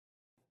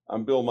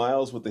I'm Bill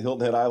Miles with the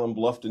Hilton Head Island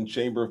Bluffton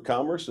Chamber of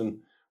Commerce, and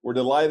we're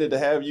delighted to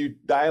have you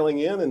dialing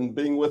in and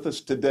being with us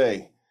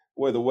today.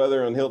 Boy, the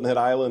weather on Hilton Head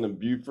Island and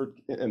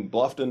Beaufort and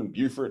Bluffton and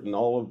Beaufort and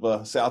all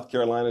of South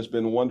Carolina has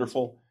been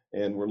wonderful,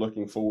 and we're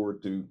looking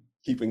forward to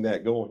keeping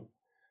that going.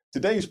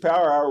 Today's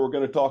Power Hour, we're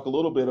going to talk a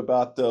little bit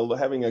about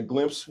having a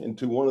glimpse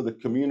into one of the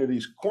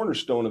community's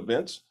cornerstone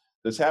events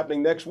that's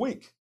happening next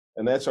week,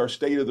 and that's our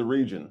State of the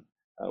Region.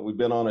 We've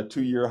been on a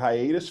 2-year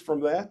hiatus from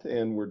that,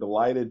 and we're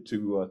delighted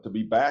to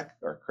be back.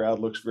 Our crowd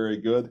looks very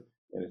good,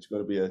 and it's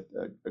going to be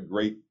a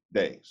great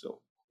day.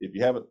 So if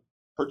you haven't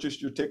purchased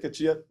your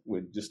tickets yet,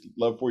 we'd just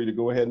love for you to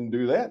go ahead and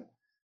do that.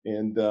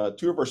 And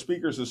 2 of our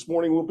speakers this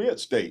morning will be at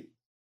State.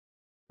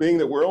 Being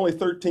that we're only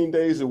 13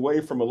 days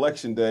away from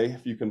Election Day,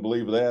 if you can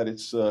believe that,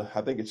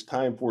 I think it's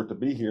time for it to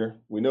be here.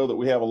 We know that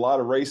we have a lot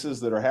of races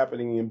that are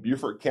happening in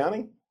Beaufort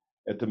County,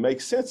 and to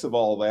make sense of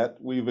all that,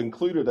 we've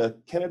included a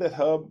candidate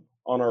hub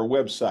on our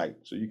website.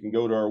 So you can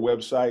go to our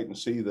website and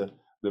see the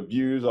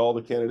views all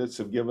the candidates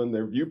have given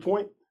their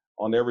viewpoint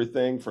on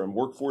everything from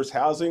workforce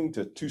housing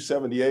to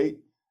 278,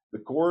 the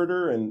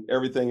corridor, and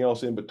everything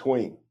else in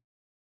between.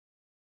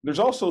 There's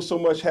also so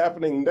much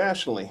happening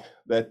nationally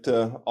that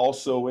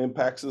also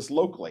impacts us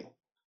locally.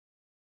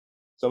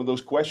 Some of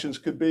those questions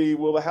could be,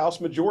 will the House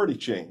majority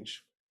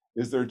change?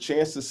 Is there a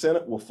chance the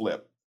Senate will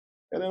flip?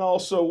 And then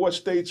also, what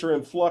states are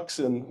in flux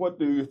and what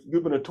do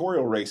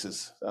gubernatorial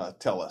races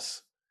tell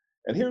us?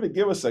 And here to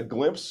give us a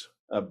glimpse,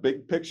 a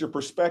big picture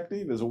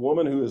perspective, is a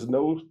woman who is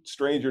no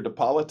stranger to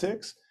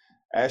politics.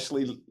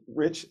 Ashlee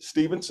Rich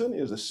Stephenson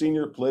is a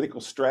senior political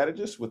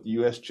strategist with the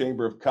U.S.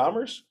 Chamber of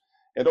Commerce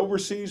and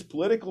oversees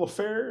political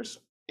affairs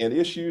and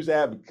issues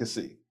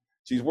advocacy.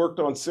 She's worked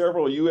on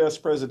several U.S.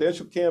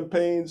 presidential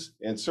campaigns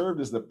and served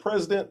as the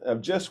president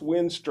of Just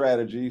Win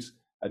Strategies,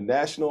 a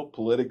national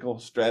political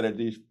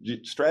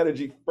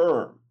strategy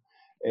firm.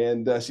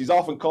 And she's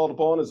often called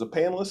upon as a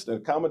panelist and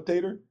a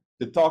commentator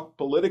to talk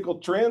political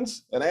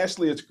trends. And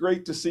Ashlee, it's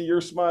great to see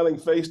your smiling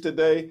face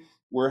today.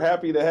 We're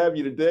happy to have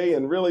you today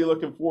and really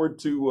looking forward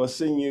to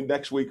seeing you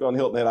next week on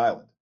Hilton Head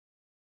Island.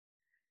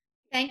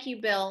 Thank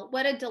you, Bill.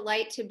 What a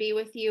delight to be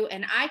with you.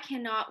 And I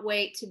cannot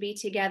wait to be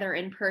together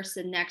in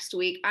person next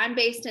week. I'm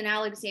based in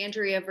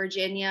Alexandria,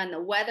 Virginia, and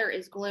the weather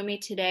is gloomy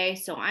today,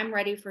 so I'm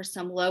ready for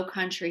some low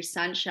country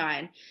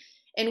sunshine.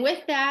 And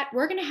with that,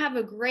 we're going to have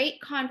a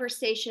great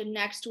conversation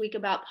next week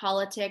about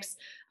politics.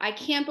 I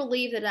can't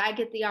believe that I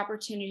get the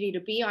opportunity to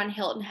be on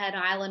Hilton Head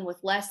Island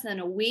with less than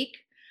a week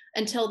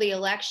until the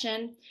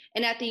election.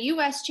 And at the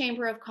U.S.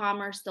 Chamber of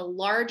Commerce, the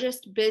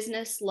largest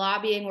business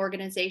lobbying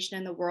organization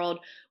in the world,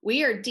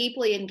 we are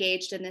deeply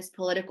engaged in this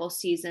political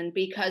season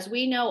because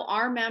we know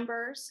our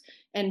members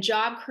and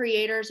job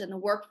creators and the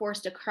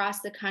workforce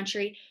across the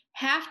country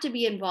have to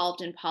be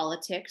involved in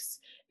politics,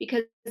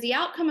 because the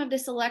outcome of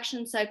this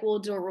election cycle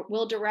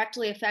will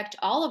directly affect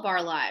all of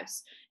our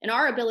lives and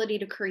our ability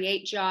to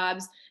create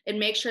jobs and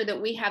make sure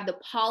that we have the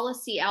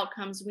policy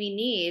outcomes we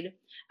need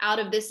out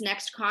of this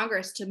next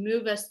Congress to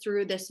move us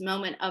through this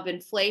moment of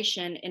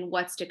inflation and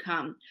what's to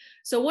come.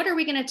 So what are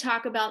we going to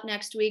talk about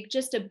next week?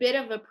 Just a bit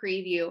of a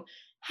preview.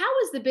 How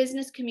is the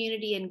business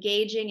community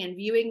engaging and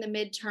viewing the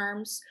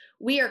midterms?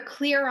 We are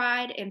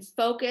clear-eyed and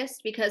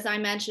focused because I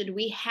mentioned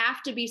we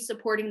have to be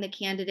supporting the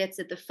candidates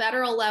at the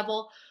federal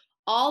level,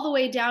 all the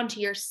way down to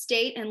your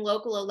state and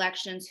local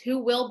elections who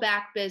will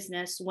back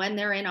business when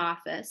they're in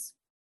office.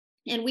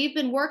 And we've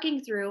been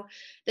working through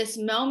this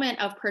moment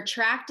of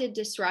protracted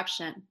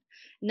disruption.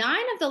 9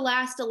 of the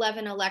last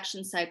 11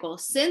 election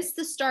cycles since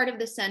the start of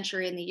the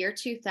century in the year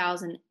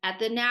 2000 at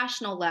the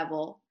national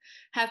level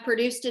have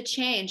produced a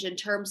change in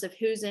terms of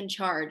who's in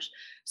charge.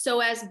 So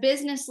as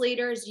business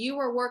leaders, you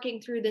are working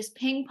through this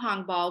ping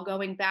pong ball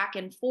going back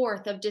and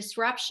forth of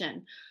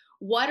disruption.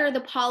 What are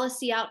the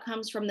policy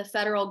outcomes from the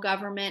federal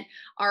government?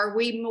 Are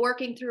we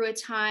working through a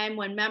time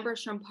when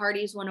members from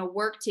parties want to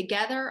work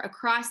together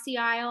across the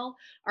aisle?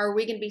 Are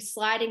we going to be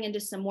sliding into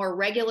some more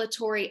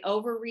regulatory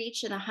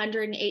overreach in the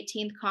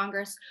 118th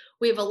Congress?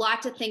 We have a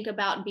lot to think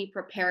about and be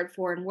prepared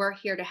for, and we're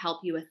here to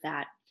help you with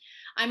that.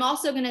 I'm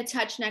also going to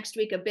touch next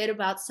week a bit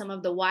about some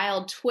of the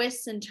wild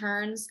twists and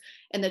turns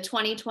in the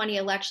 2020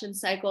 election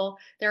cycle.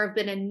 There have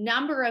been a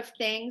number of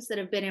things that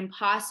have been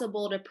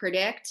impossible to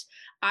predict.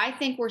 I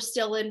think we're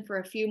still in for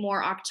a few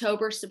more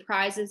October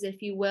surprises,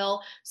 if you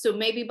will. So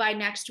maybe by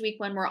next week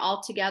when we're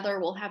all together,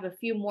 we'll have a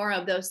few more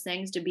of those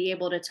things to be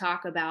able to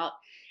talk about.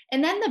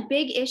 And then the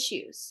big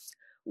issues.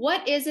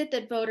 What is it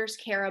that voters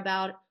care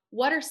about?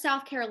 What are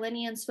South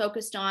Carolinians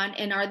focused on?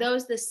 And are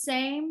those the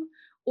same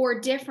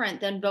or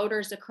different than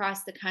voters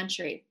across the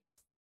country?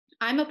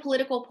 I'm a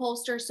political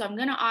pollster, so I'm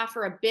going to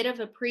offer a bit of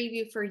a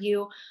preview for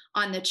you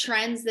on the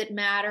trends that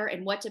matter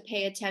and what to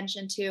pay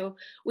attention to.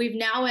 We've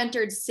now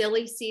entered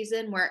silly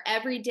season where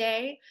every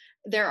day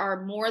There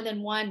are more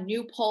than one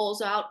new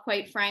polls out,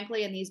 quite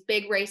frankly, in these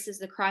big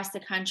races across the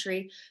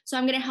country. So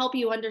I'm going to help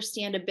you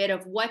understand a bit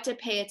of what to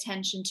pay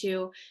attention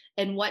to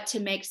and what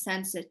to make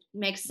sense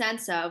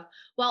of,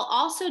 while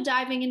also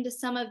diving into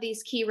some of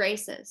these key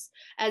races.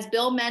 As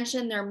Bill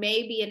mentioned, there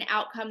may be an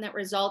outcome that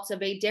results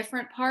of a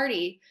different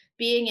party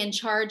being in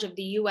charge of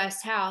the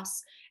U.S.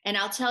 House. And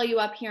I'll tell you,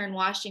 up here in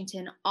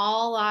Washington,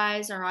 all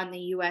eyes are on the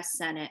U.S.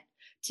 Senate.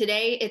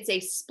 Today, it's a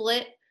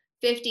split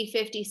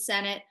 50-50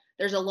 Senate.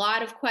 There's a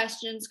lot of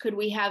questions. Could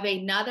we have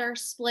another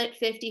split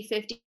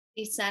 50-50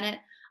 Senate?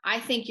 I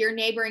think your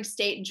neighboring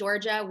state in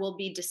Georgia will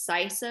be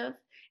decisive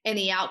in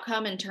the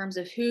outcome in terms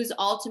of who's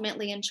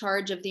ultimately in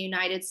charge of the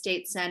United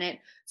States Senate.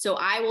 So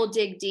I will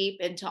dig deep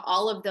into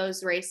all of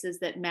those races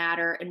that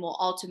matter and will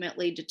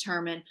ultimately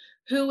determine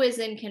who is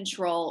in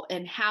control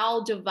and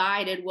how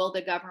divided will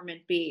the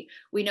government be.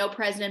 We know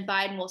President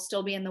Biden will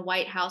still be in the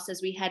White House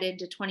as we head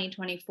into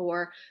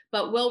 2024,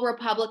 but will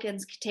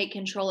Republicans take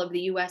control of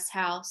the U.S.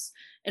 House,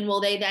 and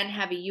will they then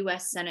have a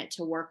U.S. Senate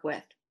to work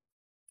with?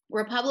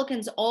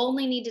 Republicans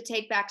only need to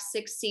take back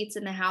 6 seats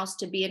in the House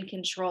to be in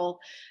control.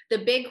 The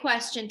big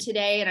question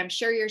today, and I'm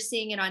sure you're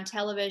seeing it on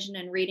television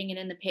and reading it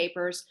in the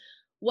papers,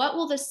 what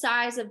will the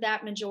size of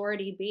that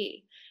majority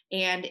be?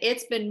 And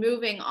it's been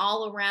moving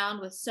all around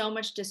with so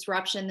much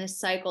disruption this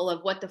cycle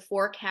of what the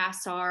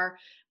forecasts are,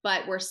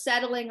 but we're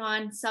settling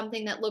on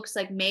something that looks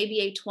like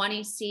maybe a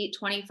 20-seat,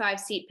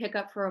 25-seat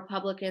pickup for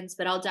Republicans,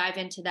 but I'll dive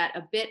into that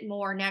a bit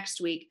more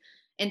next week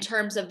in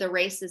terms of the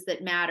races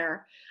that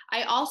matter.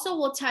 I also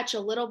will touch a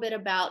little bit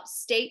about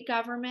state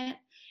government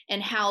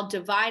and how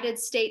divided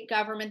state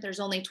government, there's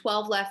only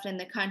 12 left in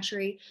the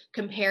country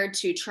compared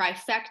to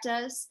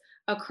trifectas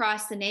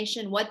across the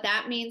nation, what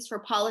that means for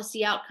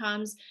policy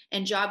outcomes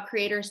and job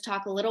creators,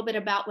 talk a little bit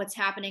about what's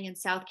happening in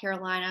South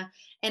Carolina.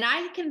 And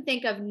I can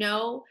think of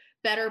no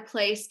better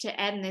place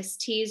to end this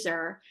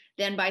teaser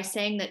than by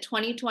saying that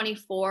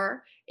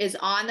 2024 is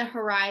on the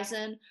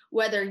horizon.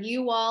 Whether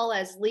you all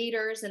as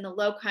leaders in the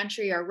Low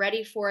Country are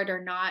ready for it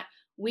or not,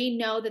 we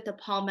know that the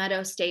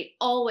Palmetto State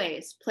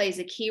always plays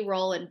a key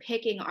role in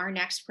picking our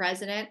next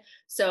president.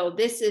 So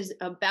this is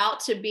about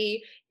to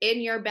be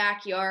in your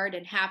backyard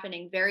and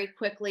happening very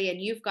quickly.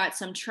 And you've got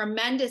some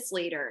tremendous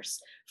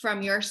leaders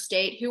from your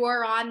state who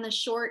are on the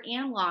short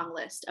and long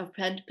list of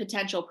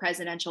potential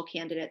presidential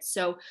candidates.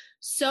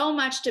 So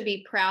much to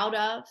be proud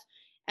of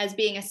as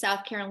being a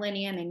South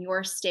Carolinian in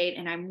your state.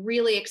 And I'm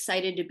really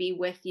excited to be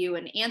with you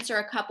and answer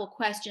a couple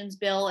questions,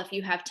 Bill, if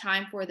you have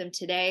time for them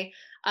today.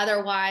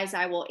 Otherwise,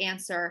 I will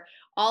answer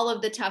all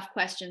of the tough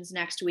questions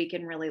next week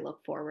and really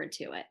look forward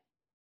to it.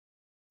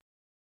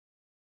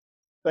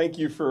 Thank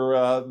you for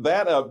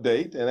that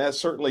update. And that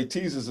certainly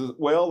teases us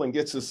well and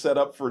gets us set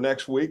up for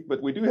next week.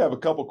 But we do have a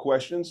couple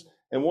questions.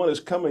 And one is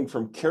coming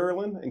from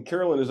Carolyn. And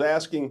Carolyn is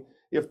asking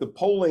if the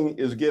polling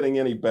is getting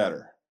any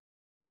better.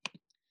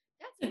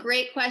 A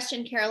great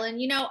question, Carolyn.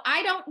 You know,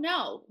 I don't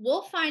know.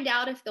 We'll find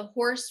out if the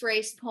horse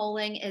race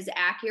polling is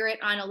accurate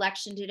on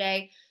election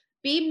day.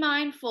 Be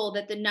mindful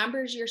that the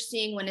numbers you're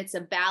seeing when it's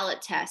a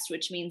ballot test,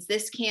 which means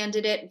this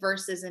candidate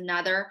versus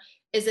another,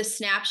 is a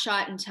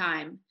snapshot in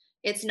time.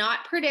 It's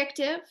not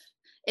predictive.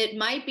 It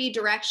might be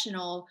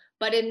directional,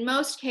 but in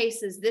most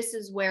cases, this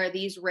is where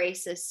these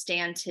races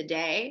stand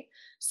today.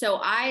 So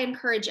I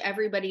encourage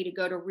everybody to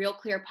go to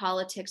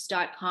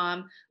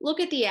realclearpolitics.com, look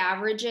at the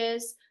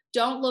averages.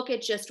 Don't look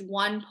at just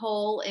one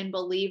poll and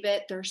believe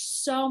it. There's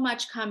so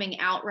much coming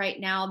out right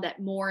now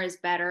that more is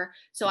better.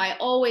 So I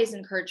always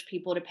encourage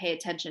people to pay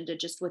attention to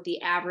just what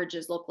the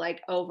averages look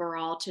like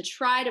overall to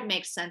try to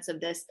make sense of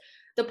this.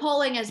 The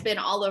polling has been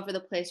all over the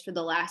place for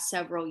the last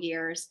several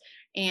years,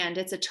 and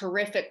it's a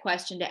terrific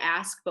question to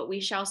ask, but we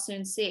shall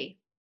soon see.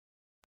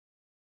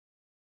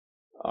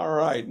 All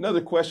right,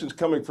 another question is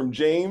coming from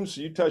James.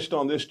 You touched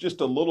on this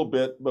just a little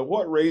bit, but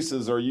what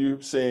races are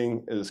you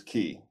seeing as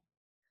key?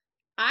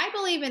 I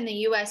believe in the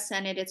U.S.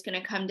 Senate, it's going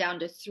to come down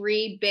to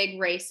 3 big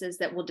races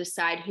that will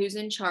decide who's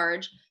in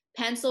charge.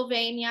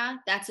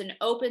 Pennsylvania, that's an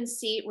open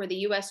seat where the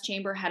U.S.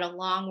 Chamber had a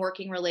long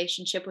working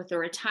relationship with the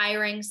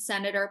retiring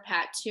Senator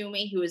Pat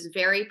Toomey, who is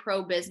very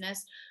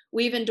pro-business.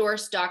 We've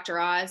endorsed Dr.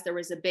 Oz. There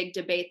was a big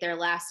debate there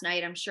last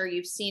night. I'm sure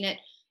you've seen it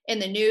in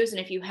the news, and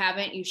if you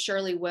haven't, you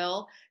surely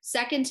will.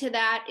 Second to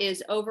that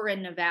is over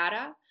in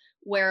Nevada,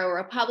 where a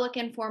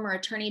Republican former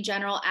Attorney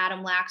General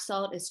Adam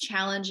Laxalt is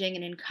challenging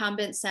an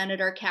incumbent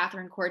Senator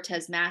Catherine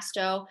Cortez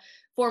Masto.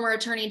 Former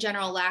Attorney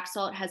General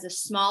Laxalt has a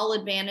small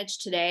advantage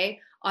today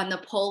on the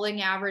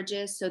polling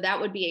averages, so that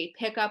would be a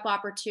pickup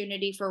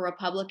opportunity for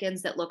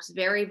Republicans that looks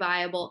very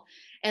viable.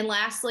 And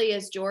lastly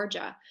is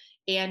Georgia.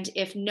 And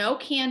if no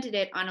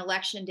candidate on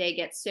election day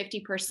gets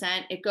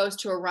 50%, it goes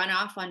to a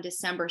runoff on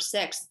December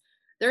 6th.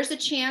 There's a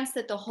chance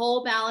that the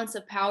whole balance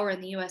of power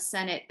in the U.S.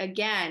 Senate,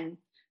 again,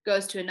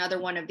 goes to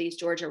another one of these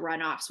Georgia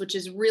runoffs, which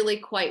is really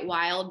quite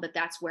wild, but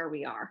that's where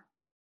we are.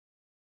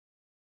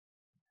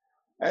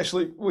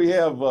 Ashlee, we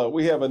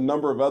have a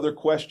number of other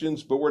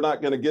questions, but we're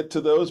not going to get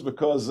to those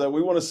because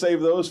we want to save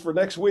those for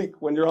next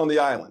week when you're on the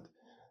island.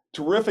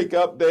 Terrific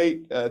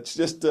update. It's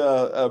just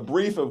a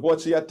brief of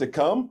what's yet to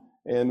come.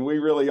 And we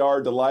really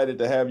are delighted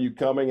to have you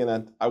coming.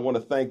 And I want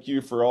to thank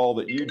you for all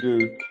that you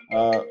do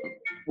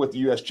with the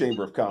U.S.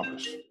 Chamber of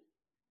Commerce.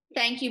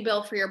 Thank you,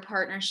 Bill, for your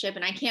partnership.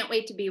 And I can't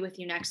wait to be with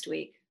you next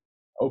week.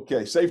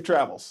 Okay, safe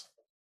travels.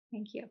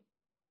 Thank you.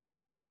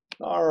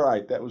 All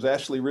right, that was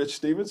Ashlee Rich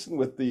Stephenson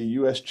with the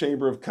U.S.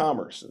 Chamber of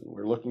Commerce, and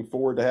we're looking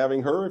forward to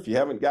having her. If you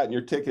haven't gotten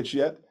your tickets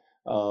yet,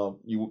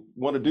 you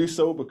want to do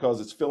so because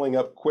it's filling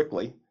up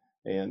quickly,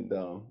 and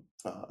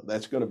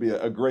that's going to be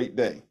a great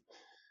day.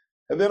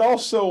 And then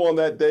also on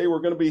that day,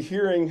 we're going to be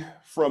hearing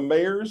from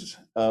mayors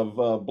of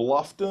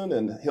Bluffton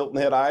and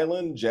Hilton Head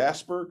Island,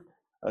 Jasper,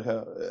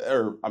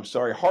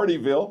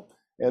 Hardyville,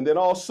 and then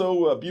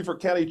also Beaufort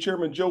County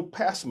Chairman Joe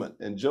Passiment.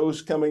 And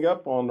Joe's coming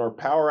up on our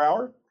Power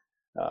Hour.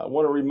 I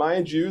want to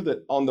remind you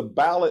that on the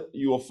ballot,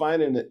 you will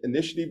find an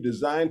initiative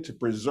designed to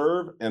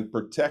preserve and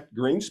protect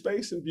green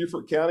space in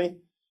Beaufort County,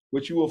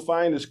 which you will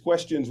find as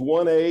questions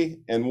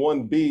 1A and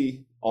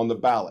 1B on the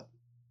ballot.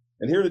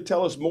 And here to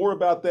tell us more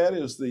about that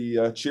is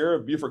the chair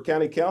of Beaufort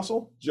County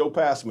Council, Joe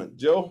Passiment.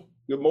 Joe,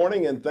 good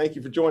morning, and thank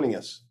you for joining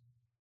us.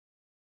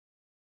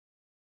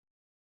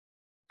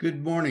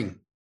 Good morning.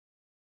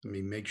 Let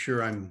me make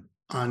sure I'm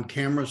on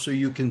camera so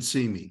you can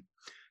see me.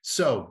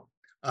 So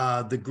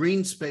the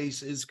green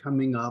space is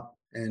coming up,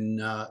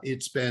 and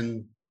it's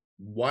been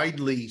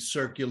widely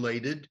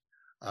circulated.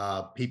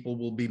 People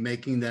will be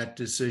making that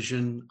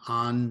decision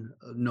on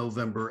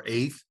November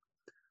 8th.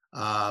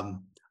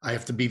 I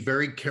have to be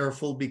very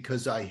careful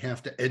because I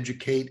have to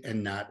educate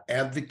and not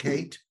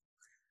advocate.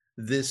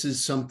 This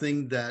is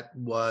something that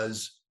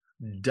was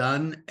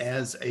done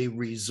as a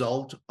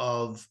result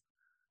of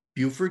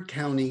Beaufort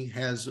County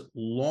has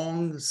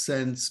long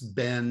since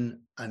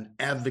been an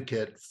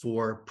advocate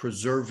for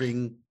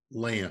preserving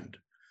land.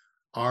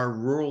 Our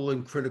Rural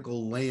and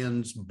Critical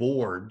Lands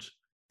Board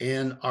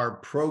and our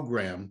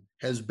program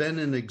has been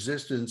in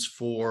existence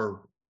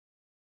for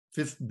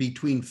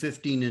between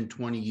 15 and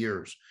 20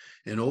 years.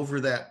 And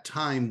over that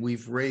time,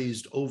 we've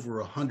raised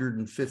over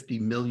 $150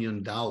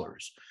 million.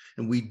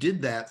 And we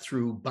did that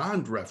through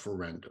bond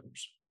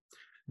referendums.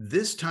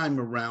 This time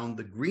around,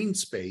 the green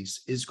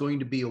space is going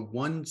to be a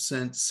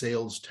 1-cent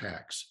sales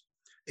tax,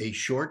 a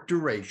short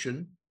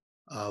duration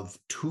of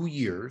 2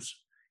 years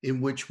in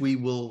which we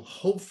will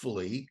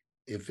hopefully,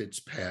 if it's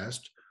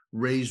passed,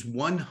 raise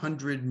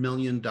 $100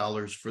 million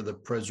for the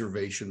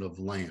preservation of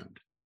land.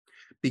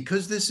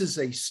 Because this is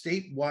a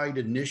statewide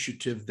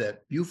initiative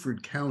that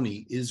Beaufort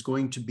County is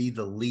going to be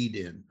the lead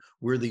in.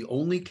 We're the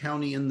only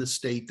county in the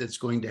state that's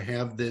going to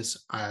have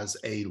this as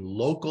a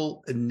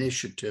local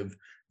initiative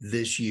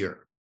this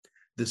year.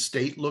 The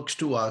state looks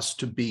to us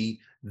to be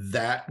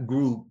that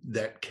group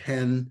that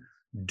can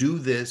do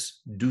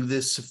this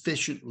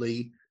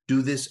sufficiently,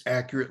 do this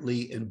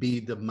accurately, and be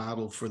the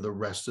model for the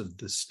rest of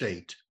the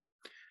state.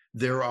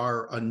 There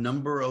are a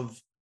number of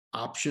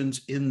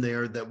options in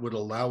there that would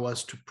allow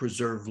us to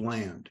preserve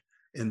land.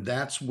 And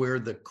that's where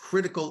the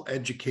critical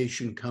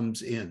education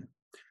comes in.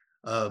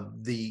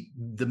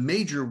 The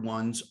major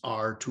ones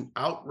are to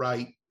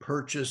outright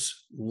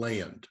purchase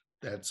land.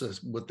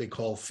 That's what they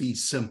call fee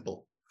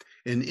simple.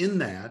 And in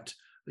that,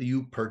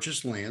 you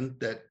purchase land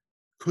that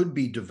could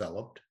be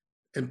developed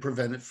and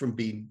prevent it from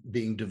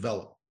being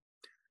developed.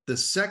 The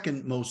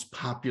second most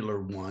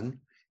popular one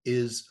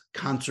is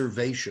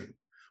conservation,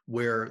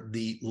 where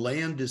the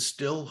land is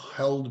still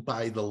held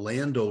by the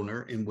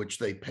landowner in which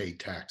they pay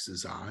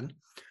taxes on,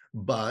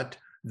 but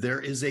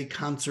there is a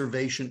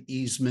conservation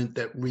easement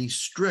that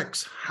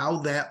restricts how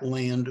that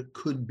land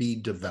could be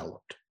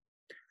developed.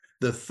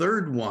 The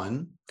third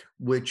one,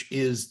 which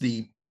is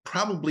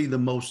probably the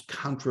most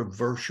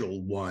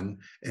controversial one,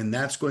 and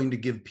that's going to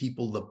give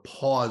people the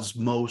pause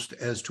most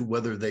as to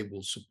whether they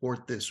will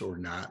support this or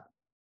not,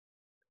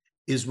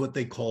 is what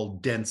they call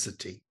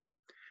density.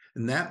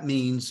 And that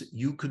means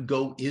you could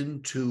go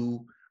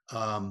into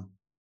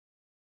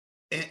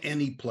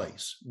any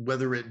place,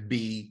 whether it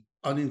be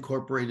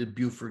unincorporated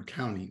Beaufort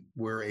County,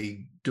 where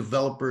a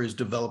developer is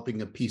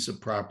developing a piece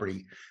of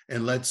property,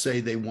 and let's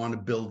say they want to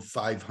build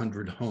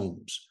 500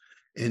 homes,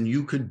 and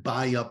you could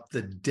buy up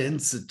the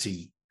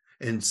density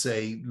and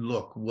say,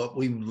 look, what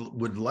we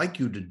would like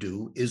you to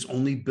do is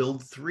only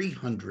build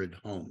 300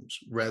 homes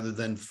rather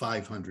than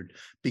 500,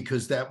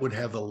 because that would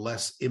have a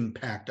less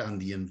impact on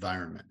the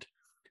environment.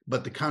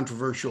 But the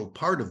controversial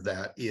part of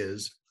that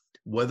is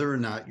whether or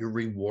not you're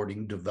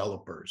rewarding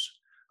developers.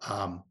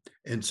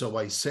 And so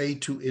I say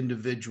to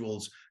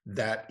individuals,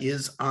 that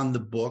is on the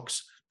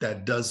books.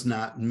 That does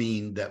not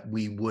mean that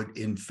we would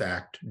in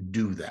fact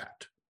do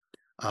that.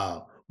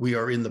 We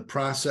are in the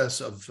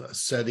process of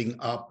setting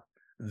up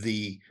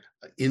the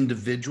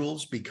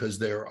individuals, because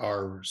there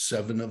are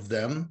 7 of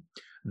them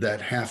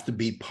that have to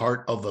be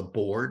part of a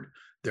board.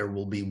 There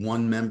will be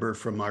 1 member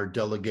from our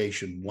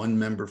delegation, 1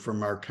 member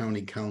from our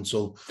county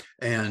council,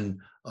 and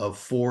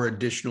 4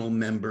 additional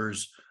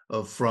members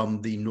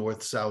from the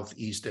north, south,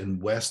 east,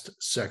 and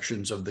west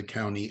sections of the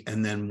county,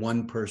 and then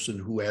 1 person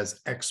who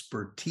has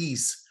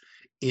expertise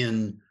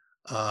in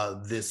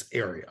this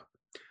area.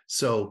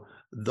 So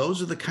those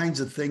are the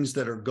kinds of things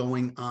that are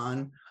going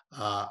on.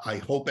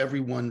 I hope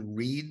everyone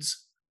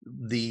reads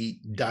the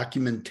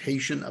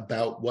documentation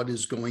about what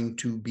is going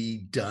to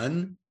be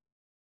done.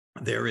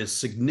 There is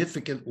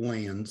significant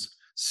lands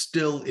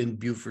still in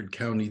Beaufort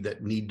County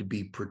that need to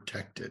be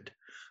protected.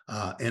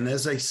 And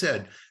as I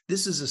said,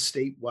 this is a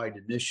statewide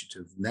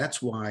initiative, and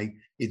that's why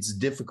it's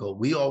difficult.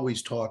 We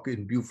always talk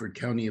in Beaufort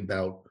County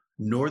about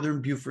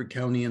northern Beaufort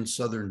County and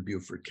southern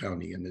Beaufort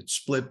County, and it's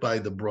split by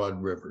the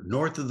Broad River,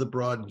 north of the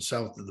Broad and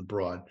south of the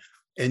Broad.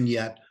 And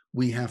yet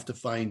we have to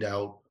find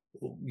out,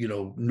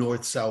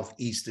 north, south,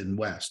 east, and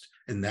west.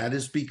 And that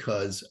is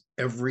because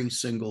every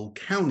single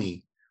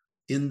county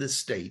in the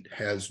state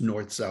has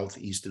north, south,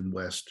 east, and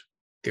west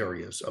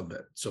areas of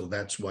it. So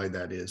that's why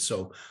that is.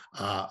 So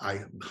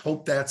I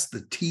hope that's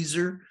the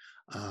teaser,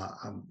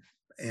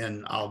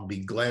 and I'll be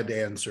glad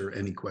to answer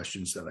any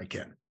questions that I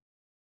can.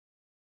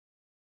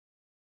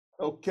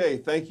 Okay,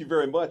 thank you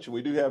very much. And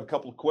we do have a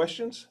couple of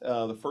questions.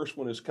 The first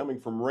one is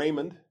coming from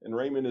Raymond, and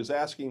Raymond is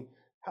asking,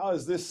 how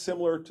is this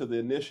similar to the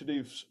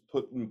initiatives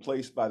put in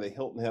place by the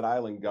Hilton Head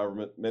Island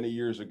government many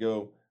years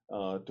ago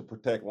to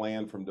protect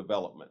land from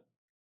development?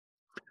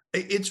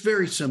 It's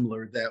very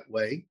similar that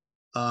way.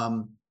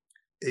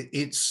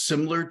 It's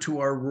similar to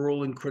our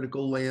rural and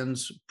critical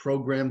lands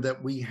program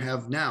that we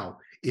have now.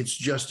 It's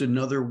just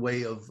another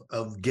way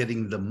of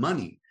getting the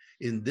money.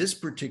 In this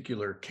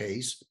particular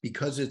case,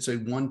 because it's a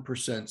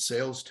 1%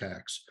 sales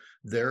tax,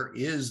 there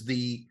is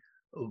the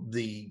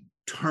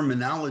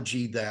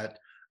terminology that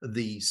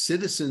the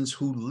citizens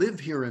who live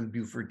here in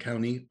Beaufort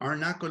County are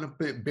not going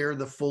to bear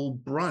the full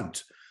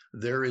brunt.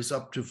 There is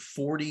up to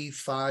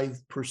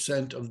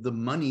 45% of the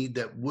money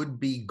that would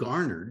be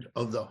garnered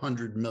of the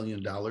 $100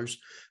 million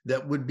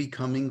that would be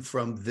coming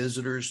from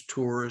visitors,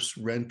 tourists,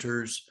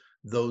 renters,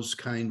 those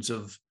kinds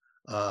of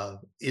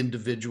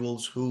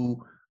individuals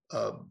who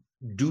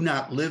do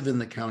not live in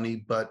the county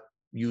but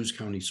use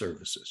county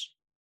services.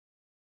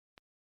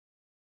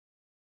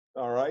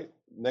 All right.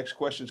 Next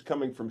question is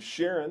coming from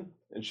Sharon,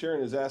 and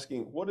Sharon is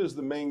asking, what is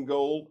the main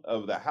goal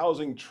of the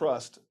housing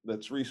trust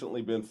that's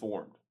recently been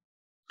formed?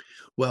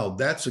 Well,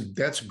 that's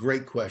a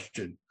great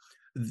question.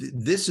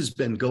 This has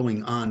been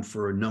going on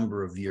for a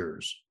number of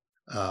years.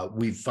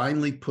 We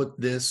finally put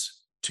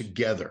this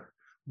together.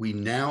 We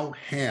now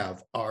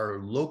have our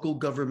local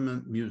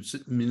government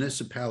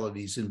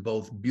municipalities in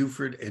both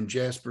Beaufort and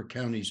Jasper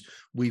counties.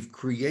 We've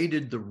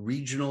created the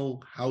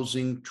Regional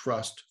Housing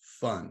Trust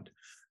Fund.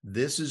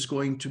 This is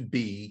going to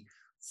be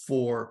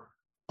for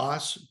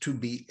us to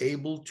be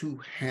able to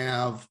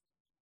have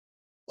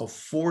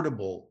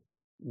affordable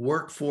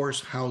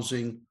workforce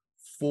housing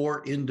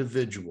for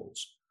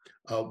individuals.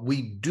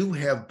 We do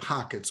have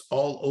pockets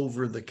all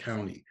over the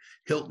county.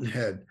 Hilton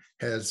Head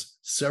has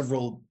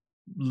several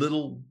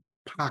little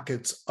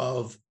pockets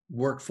of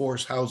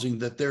workforce housing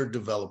that they're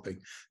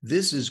developing.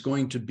 This is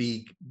going to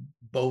be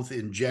both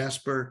in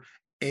Jasper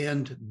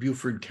and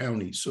Beaufort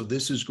County. So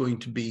this is going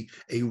to be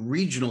a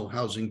regional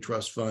housing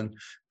trust fund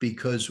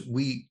because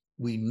we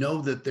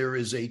know that there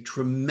is a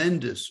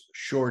tremendous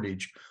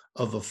shortage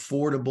of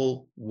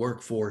affordable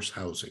workforce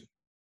housing.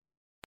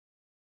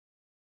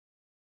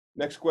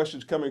 Next question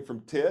is coming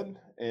from Ted,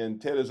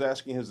 and Ted is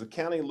asking, has the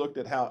county looked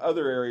at how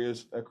other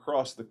areas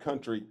across the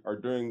country are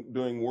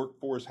doing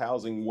workforce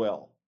housing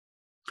well?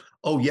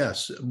 Oh,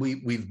 yes.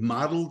 We've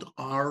modeled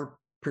our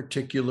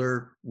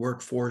particular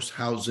workforce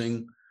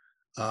housing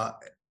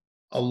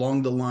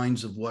along the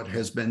lines of what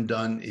has been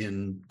done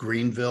in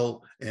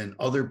Greenville and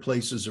other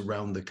places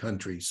around the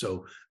country.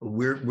 So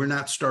we're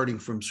not starting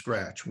from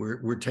scratch.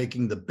 We're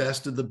taking the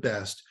best of the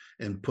best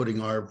and putting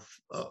our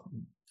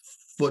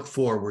foot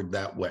forward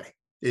that way.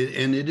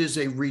 And it is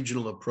a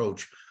regional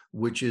approach,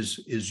 which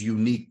is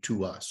unique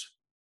to us.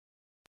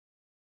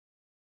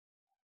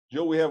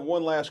 Joe, we have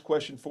one last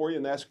question for you,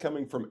 and that's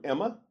coming from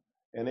Emma.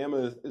 And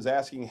Emma is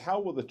asking, how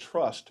will the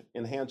trust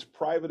enhance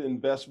private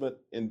investment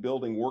in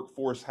building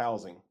workforce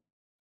housing?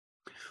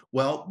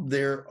 Well,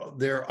 there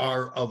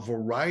are a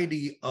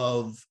variety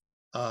of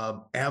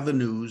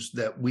avenues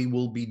that we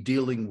will be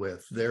dealing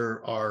with.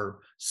 There are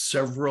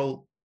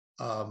several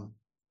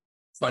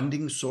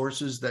funding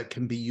sources that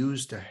can be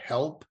used to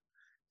help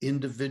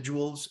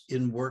individuals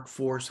in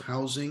workforce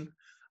housing,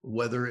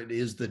 whether it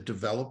is the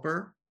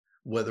developer,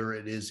 whether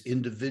it is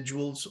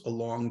individuals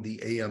along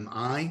the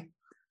AMI.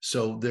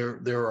 So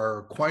there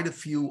are quite a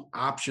few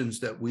options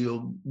that we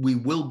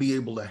will be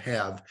able to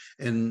have.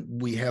 And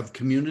we have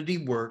Community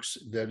Works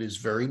that is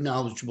very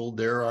knowledgeable.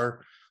 There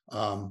are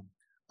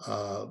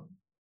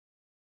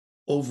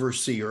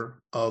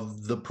overseer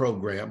of the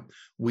program.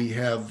 We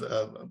have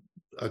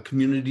a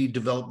community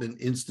development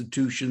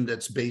institution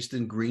that's based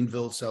in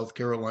Greenville, South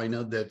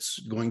Carolina, that's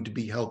going to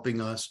be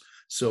helping us.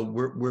 So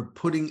we're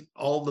putting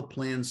all the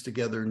plans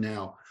together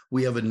now.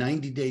 We have a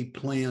 90-day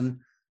plan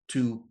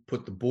to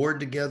put the board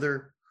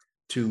together,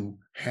 to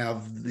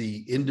have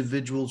the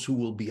individuals who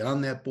will be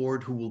on that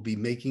board, who will be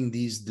making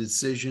these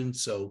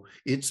decisions. So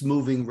it's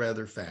moving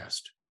rather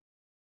fast.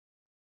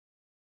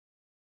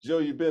 Joe,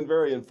 you've been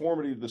very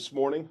informative this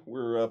morning.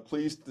 We're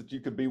pleased that you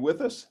could be with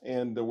us,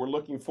 and we're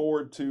looking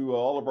forward to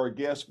all of our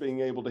guests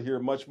being able to hear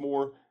much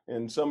more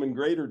and some in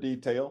greater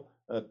detail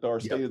at our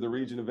Yep. State of the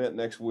Region event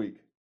next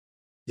week.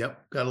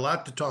 Yep, got a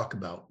lot to talk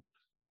about.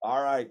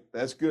 All right,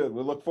 that's good.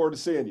 We look forward to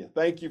seeing you.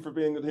 Thank you for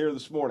being here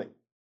this morning.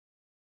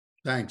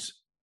 Thanks.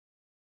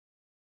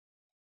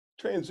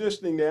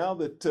 Transitioning now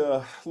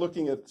that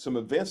looking at some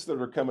events that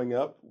are coming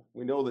up,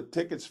 we know that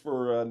tickets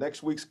for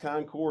next week's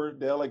Concours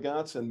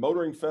d'Elegance and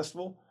Motoring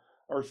Festival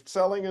are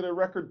selling at a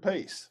record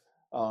pace.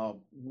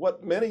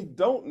 What many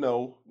don't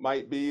know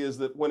might be is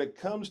that when it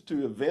comes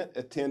to event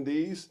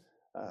attendees,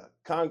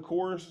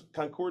 Concours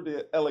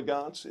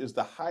d'Elegance is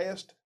the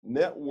highest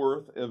net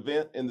worth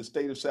event in the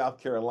state of South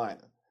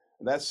Carolina.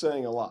 And that's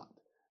saying a lot.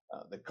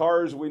 The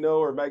cars we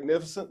know are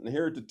magnificent, and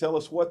here to tell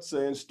us what's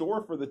in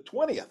store for the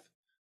 20th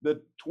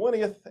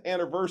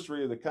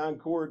anniversary of the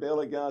Concours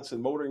d'Elegance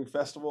and Motoring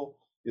Festival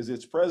is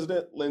its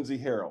president, Lindsey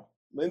Harrell.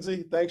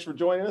 Lindsey, thanks for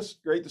joining us.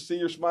 Great to see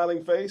your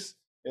smiling face.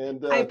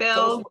 And Hi,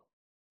 Bill.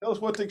 Tell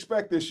us what to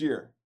expect this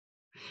year.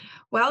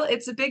 Well,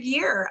 it's a big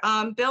year.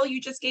 Bill,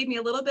 you just gave me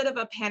a little bit of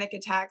a panic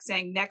attack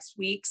saying next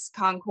week's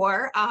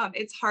Concours.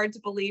 It's hard to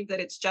believe that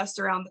it's just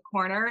around the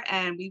corner,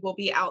 and we will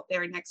be out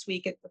there next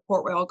week at the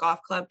Port Royal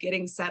Golf Club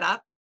getting set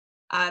up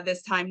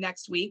this time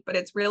next week, but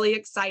it's really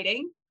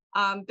exciting.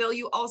 Bill,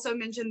 you also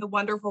mentioned the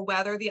wonderful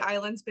weather the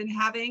island's been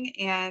having,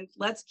 and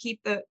let's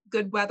keep the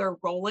good weather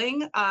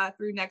rolling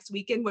through next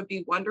weekend. Would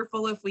be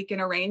wonderful if we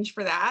can arrange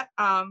for that.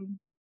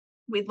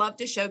 We'd love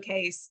to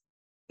showcase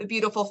the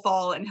beautiful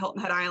fall in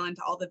Hilton Head Island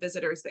to all the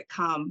visitors that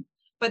come.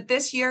 But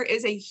this year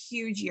is a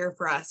huge year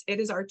for us. It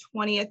is our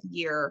 20th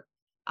year.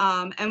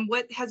 And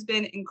what has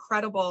been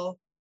incredible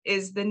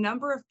is the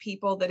number of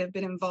people that have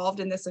been involved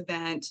in this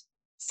event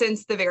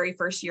since the very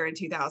first year in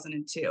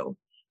 2002.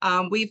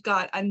 We've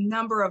got a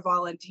number of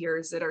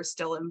volunteers that are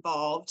still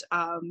involved.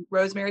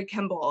 Rosemary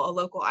Kimball, a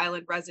local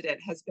island resident,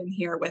 has been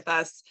here with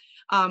us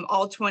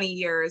all 20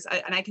 years.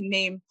 And I can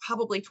name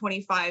probably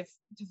 25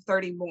 to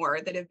 30 more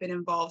that have been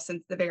involved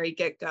since the very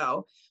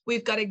get-go.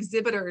 We've got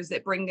exhibitors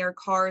that bring their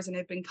cars and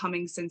have been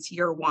coming since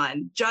year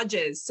one,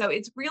 judges. So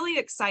it's really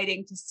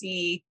exciting to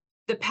see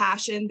the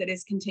passion that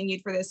is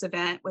continued for this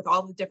event with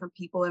all the different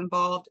people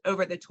involved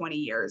over the 20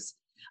 years.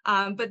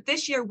 But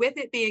this year, with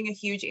it being a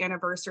huge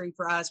anniversary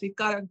for us, we've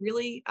got a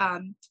really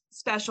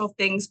special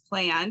things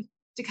planned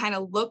to kind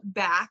of look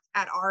back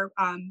at our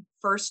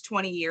first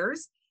 20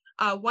 years.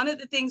 One of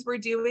the things we're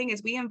doing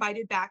is we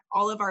invited back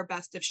all of our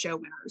best of show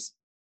winners.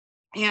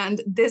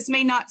 And this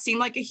may not seem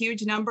like a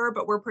huge number,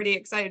 but we're pretty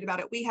excited about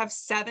it. We have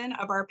 7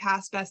 of our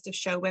past best of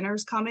show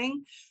winners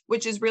coming,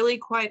 which is really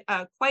quite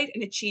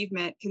an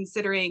achievement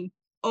considering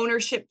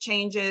ownership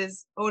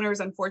changes.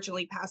 Owners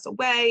unfortunately pass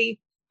away.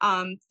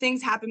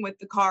 Things happen with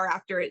the car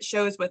after it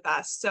shows with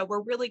us. So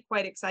we're really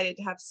quite excited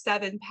to have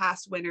 7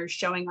 past winners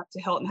showing up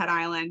to Hilton Head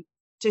Island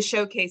to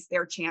showcase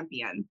their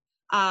champion.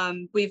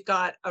 We've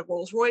got a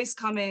Rolls Royce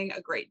coming,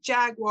 a great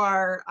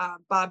Jaguar,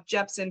 Bob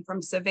Jepson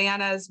from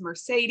Savannah's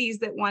Mercedes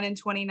that won in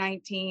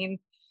 2019.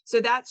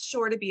 So that's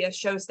sure to be a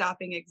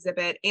show-stopping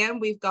exhibit. And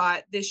we've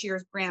got this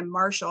year's Grand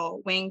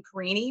Marshal, Wayne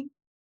Carini.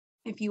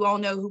 If you all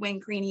know who Wayne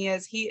Carini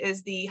is, he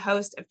is the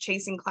host of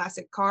Chasing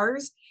Classic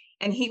Cars,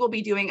 and he will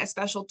be doing a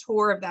special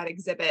tour of that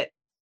exhibit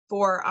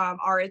for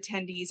our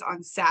attendees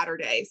on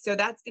Saturday. So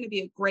that's going to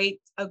be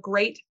a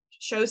great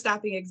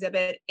show-stopping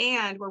exhibit,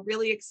 and we're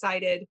really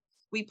excited.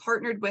 We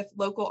partnered with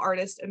local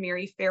artist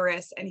Amiri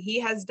Ferris, and he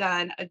has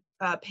done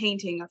a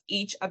painting of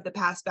each of the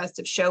past best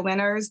of show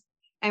winners,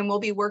 and we'll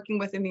be working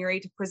with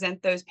Amiri to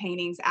present those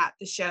paintings at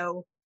the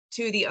show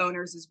to the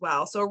owners as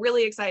well. So we're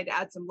really excited to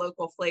add some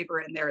local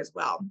flavor in there as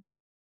well.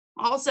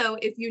 Also,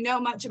 if you know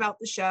much about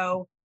the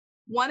show,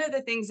 one of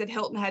the things that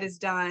Hilton Head has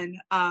done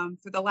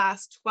for the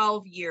last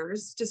 12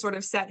 years to sort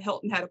of set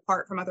Hilton Head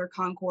apart from other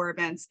Concours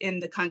events in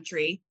the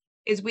country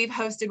is we've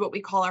hosted what we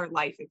call our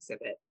Life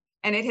exhibit.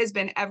 And it has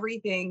been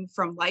everything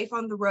from life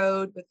on the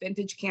road with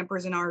vintage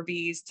campers and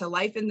RVs to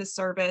life in the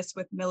service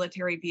with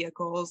military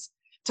vehicles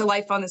to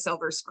life on the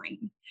silver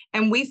screen.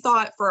 And we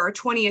thought for our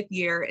 20th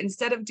year,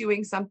 instead of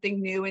doing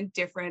something new and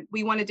different,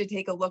 we wanted to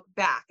take a look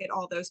back at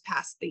all those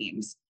past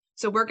themes.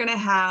 So we're going to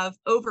have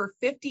over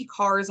 50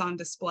 cars on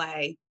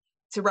display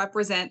to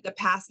represent the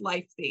past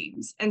life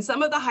themes. And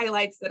some of the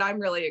highlights that I'm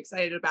really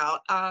excited about,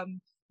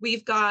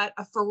 we've got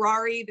a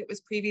Ferrari that was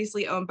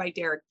previously owned by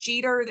Derek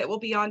Jeter that will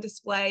be on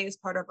display as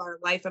part of our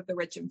Life of the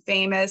Rich and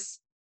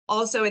Famous.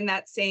 Also in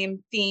that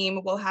same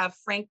theme, we'll have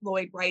Frank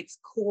Lloyd Wright's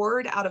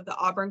Cord out of the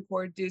Auburn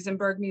Cord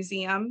Duesenberg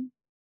Museum.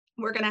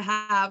 We're going to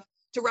have,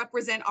 to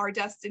represent our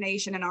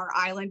destination and our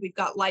island, we've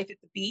got Life at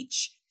the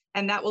Beach.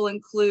 And that will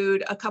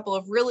include a couple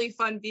of really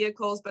fun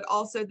vehicles, but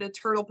also the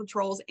Turtle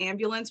Patrol's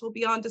ambulance will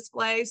be on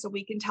display. So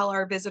we can tell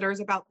our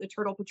visitors about the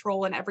Turtle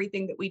Patrol and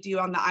everything that we do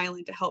on the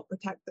island to help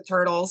protect the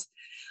turtles.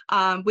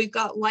 We've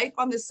got Life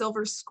on the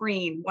Silver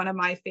Screen, one of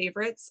my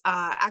favorites.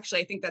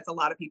 Actually, I think that's a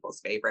lot of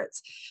people's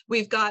favorites.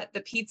 We've got the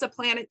Pizza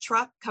Planet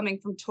truck coming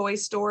from Toy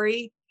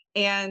Story.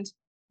 And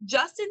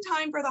just in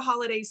time for the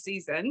holiday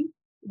season,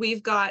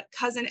 we've got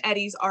Cousin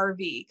Eddie's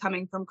RV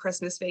coming from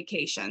Christmas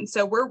Vacation.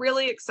 So we're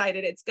really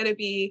excited. It's going to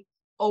be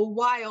a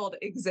wild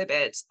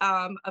exhibit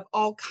of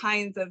all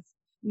kinds of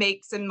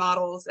makes and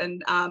models.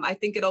 And I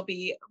think it'll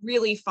be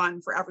really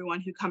fun for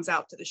everyone who comes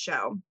out to the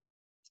show.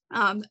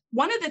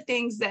 One of the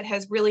things that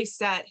has really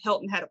set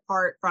Hilton Head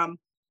apart from,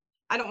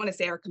 I don't want to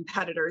say our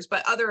competitors,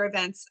 but other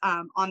events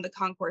on the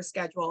concourse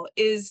schedule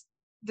is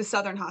the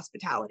Southern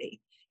hospitality.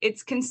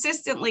 It's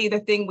consistently the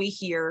thing we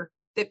hear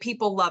that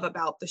people love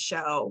about the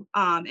show,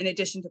 in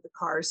addition to the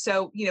cars.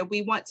 So,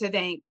 we want to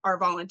thank our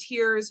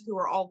volunteers who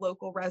are all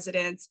local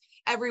residents,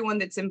 everyone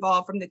that's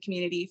involved from the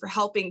community for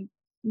helping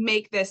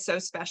make this so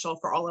special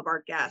for all of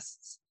our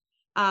guests.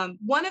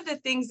 One of the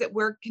things that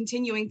we're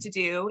continuing to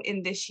do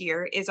in this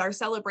year is our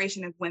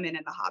celebration of women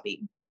in the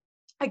hobby.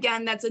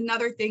 Again, that's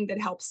another thing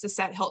that helps to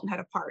set Hilton Head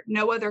apart.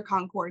 No other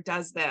concours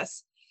does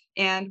this.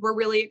 And we're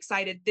really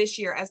excited this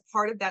year as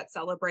part of that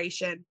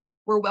celebration,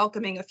 we're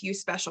welcoming a few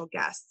special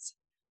guests.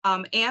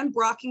 Anne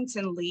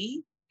Brockington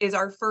Lee is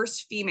our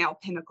first female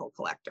pinnacle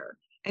collector,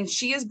 and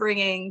she is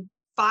bringing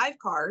 5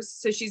 cars.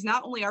 So she's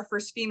not only our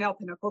first female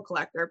pinnacle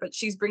collector, but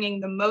she's bringing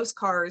the most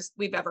cars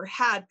we've ever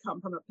had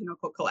come from a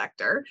pinnacle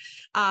collector.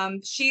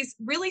 She's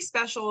really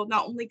special,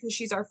 not only because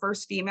she's our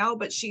first female,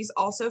 but she's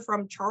also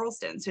from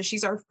Charleston. So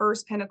she's our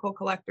first pinnacle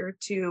collector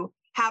to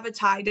have a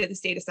tie to the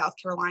state of South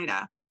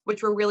Carolina,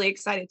 which we're really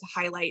excited to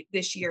highlight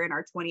this year in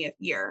our 20th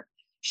year.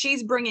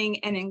 She's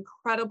bringing an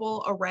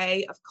incredible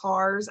array of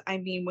cars. I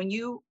mean, when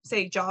you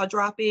say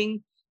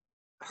jaw-dropping,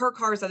 her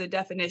cars are the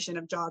definition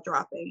of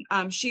jaw-dropping.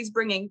 She's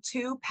bringing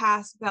 2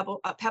 past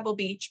Pebble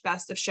Beach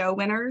Best of Show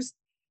winners.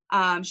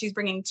 She's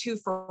bringing 2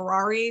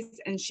 Ferraris,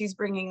 and she's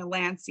bringing a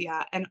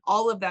Lancia, and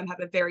all of them have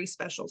a very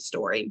special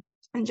story.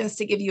 And just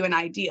to give you an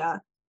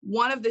idea,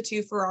 one of the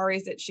 2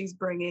 Ferraris that she's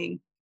bringing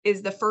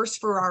is the first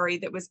Ferrari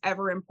that was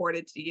ever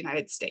imported to the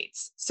United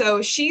States.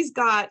 So she's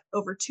got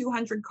over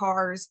 200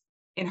 cars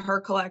in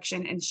her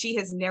collection, and she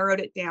has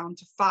narrowed it down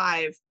to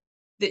 5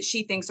 that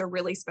she thinks are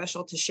really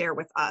special to share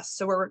with us.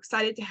 So we're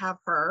excited to have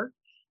her.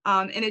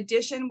 In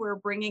addition, we're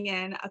bringing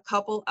in a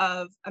couple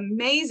of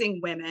amazing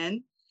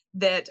women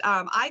that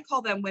I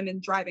call them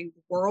women driving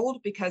the world,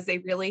 because they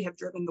really have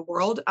driven the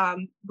world.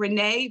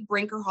 Renee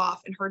Brinkerhoff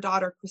and her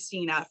daughter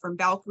Christina from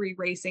Valkyrie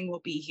Racing will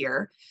be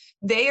here.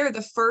 They are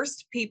the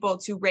first people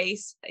to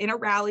race in a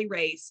rally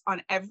race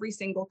on every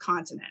single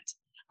continent,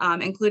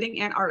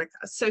 including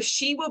Antarctica. So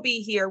she will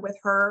be here with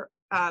her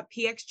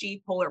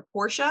PXG Polar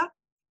Porsche.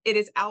 It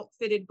is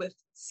outfitted with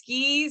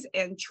skis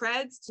and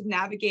treads to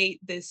navigate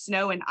the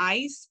snow and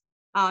ice.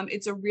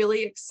 It's a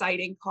really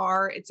exciting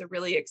car. It's a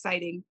really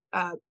exciting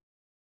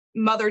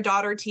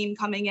mother-daughter team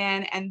coming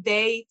in, and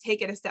they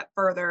take it a step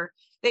further.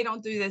 They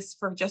don't do this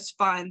for just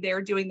fun.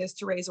 They're doing this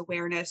to raise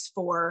awareness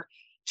for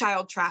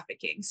child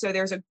trafficking. So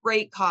there's a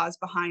great cause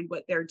behind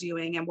what they're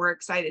doing, and we're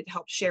excited to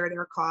help share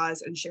their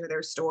cause and share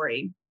their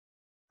story.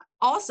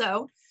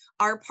 Also,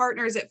 our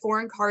partners at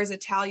Foreign Cars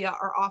Italia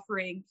are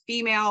offering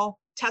female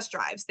test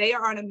drives. They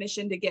are on a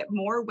mission to get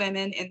more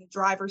women in the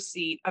driver's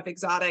seat of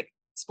exotic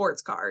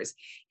sports cars.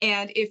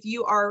 And if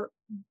you are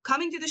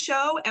coming to the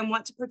show and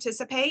want to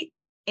participate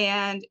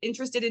and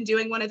interested in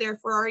doing one of their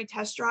Ferrari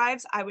test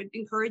drives, I would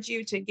encourage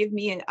you to give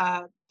me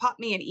pop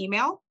me an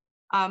email.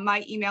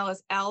 My email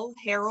is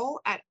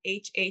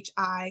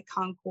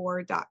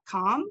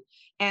lharrell@hhiconcours.com,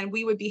 and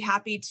we would be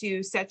happy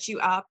to set you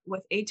up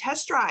with a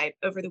test drive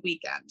over the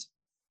weekend.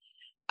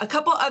 A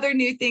couple other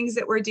new things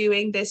that we're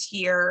doing this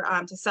year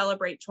to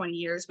celebrate 20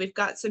 years. We've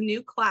got some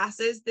new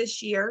classes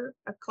this year,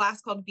 a class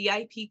called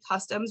VIP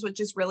Customs, which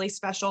is really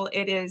special.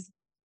 It is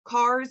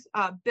cars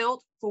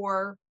built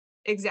for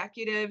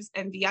executives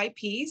and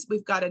VIPs.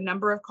 We've got a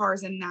number of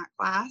cars in that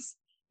class.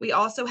 We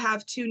also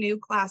have 2 new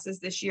classes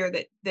this year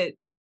that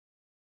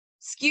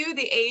skew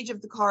the age of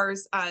the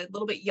cars a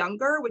little bit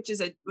younger, which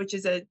is a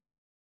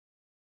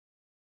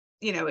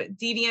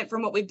deviant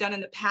from what we've done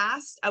in the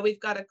past. We've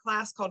got a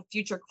class called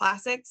Future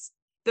Classics.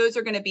 Those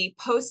are going to be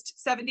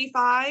post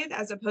 75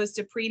 as opposed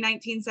to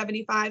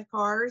pre-1975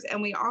 cars.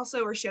 And we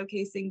also are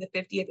showcasing the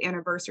 50th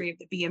anniversary of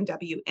the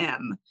BMW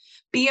M.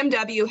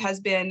 BMW has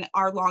been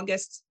our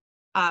longest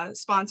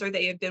sponsor.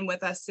 They have been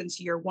with us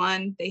since year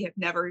 1. They have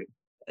never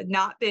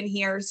not been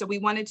here. So we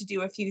wanted to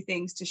do a few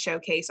things to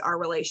showcase our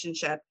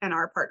relationship and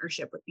our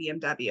partnership with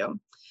BMW.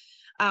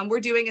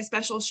 We're doing a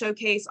special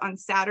showcase on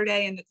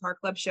Saturday in the Car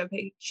Club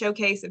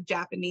showcase of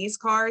Japanese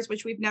cars,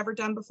 which we've never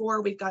done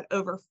before. We've got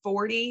over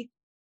 40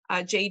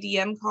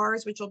 JDM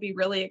cars, which will be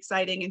really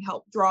exciting and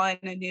help draw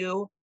in a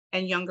new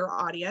and younger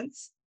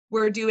audience.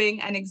 We're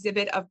doing an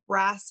exhibit of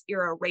brass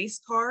era race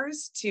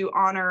cars to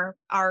honor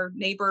our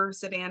neighbor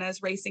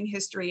Savannah's racing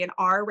history and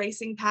our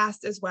racing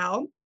past as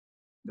well.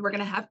 We're going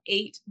to have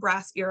 8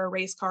 brass era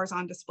race cars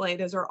on display.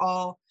 Those are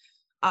all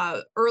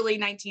early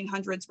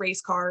 1900s race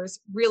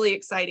cars, really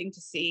exciting to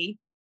see.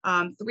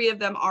 3 of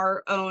them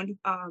are owned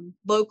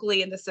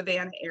locally in the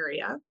Savannah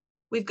area.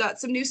 We've got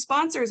some new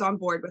sponsors on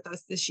board with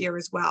us this year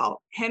as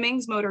well.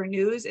 Hemmings Motor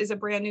News is a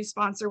brand new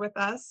sponsor with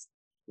us.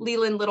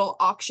 Leland Little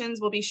Auctions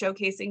will be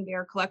showcasing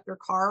their collector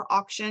car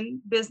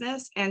auction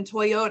business, and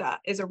Toyota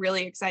is a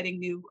really exciting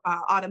new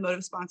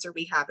automotive sponsor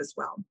we have as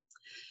well.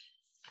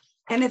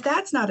 And if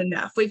that's not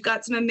enough, we've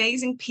got some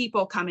amazing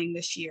people coming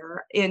this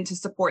year in to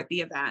support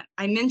the event.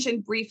 I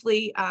mentioned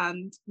briefly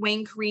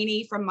Wayne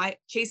Carini from My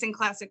Chasing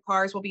Classic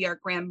Cars will be our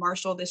Grand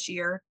Marshal this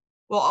year.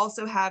 We'll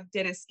also have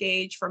Dennis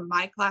Gage from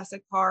My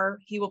Classic Car.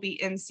 He will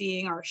be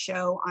emceeing our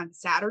show on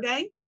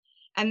Saturday.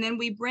 And then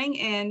we bring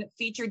in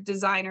featured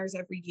designers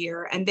every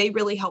year, and they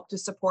really help to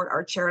support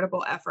our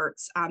charitable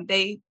efforts.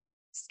 They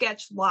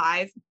sketch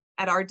live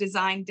at our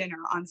design dinner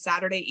on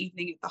Saturday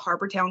evening at the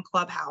Harbortown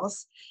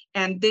Clubhouse.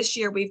 And this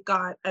year we've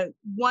got a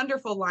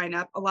wonderful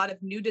lineup, a lot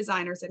of new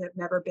designers that have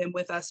never been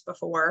with us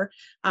before,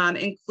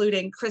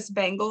 including Chris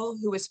Bangle,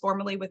 who was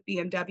formerly with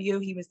BMW.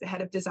 He was the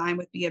head of design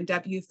with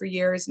BMW for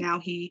years.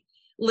 Now he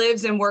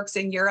lives and works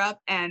in Europe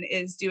and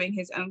is doing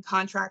his own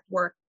contract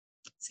work.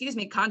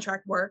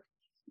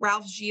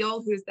 Ralph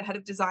Gilles, who's the head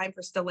of design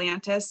for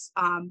Stellantis,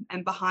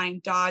 and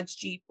behind Dodge,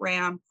 Jeep,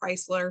 Ram,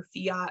 Chrysler,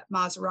 Fiat,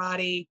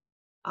 Maserati,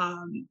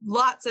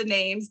 lots of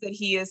names that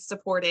he is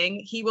supporting.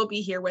 He will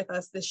be here with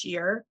us this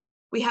year.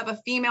 We have a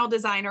female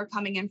designer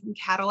coming in from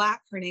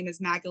Cadillac. Her name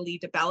is Magali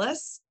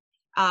DeBellis.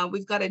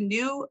 We've got a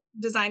new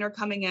designer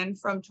coming in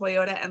from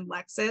Toyota and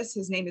Lexus.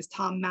 His name is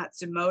Tom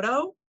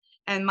Matsumoto.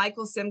 And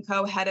Michael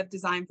Simcoe, head of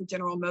design for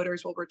General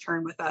Motors, will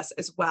return with us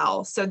as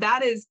well. So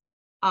that is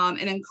an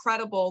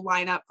incredible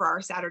lineup for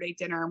our Saturday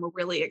dinner. And we're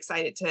really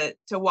excited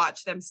to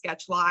watch them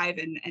sketch live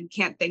and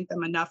can't thank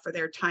them enough for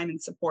their time and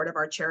support of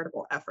our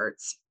charitable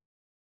efforts.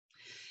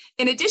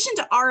 In addition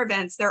to our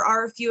events, there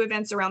are a few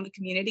events around the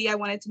community I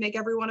wanted to make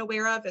everyone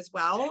aware of as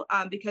well,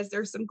 because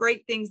there's some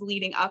great things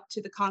leading up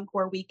to the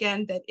Concours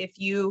weekend that if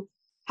you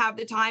have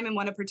the time and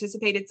want to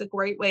participate, it's a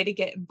great way to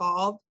get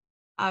involved.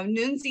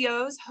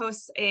 Nunzio's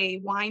hosts a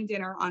wine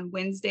dinner on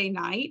Wednesday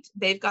night.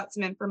 They've got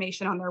some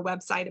information on their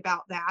website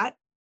about that.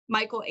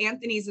 Michael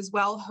Anthony's as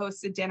well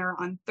hosts a dinner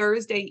on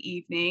Thursday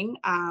evening.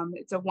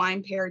 It's a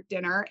wine paired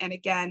dinner. And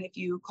again, if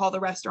you call the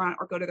restaurant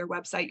or go to their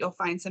website, you'll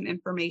find some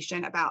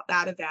information about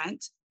that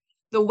event.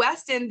 The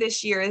West End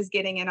this year is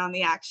getting in on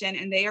the action,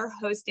 and they are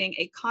hosting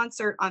a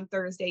concert on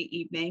Thursday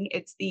evening.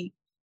 It's the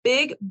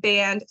Big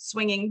Band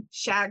Swinging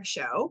Shag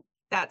Show.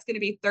 That's going to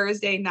be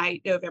Thursday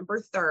night,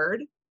 November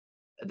 3rd.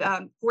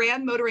 The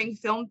Grand Motoring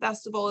Film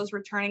Festival is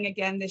returning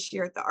again this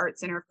year at the Art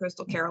Center of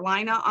Coastal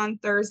Carolina on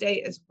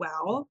Thursday as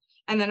well.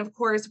 And then, of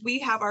course, we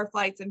have our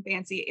Flights and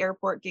Fancy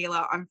Airport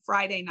Gala on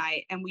Friday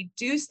night, and we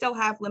do still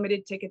have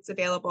limited tickets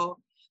available,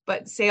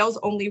 but sales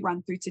only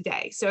run through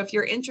today. So if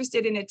you're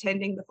interested in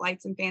attending the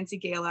Flights and Fancy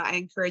Gala, I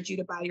encourage you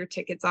to buy your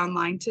tickets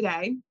online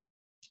today.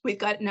 We've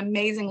got an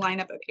amazing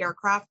lineup of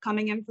aircraft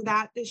coming in for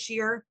that this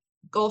year.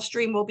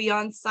 Gulfstream will be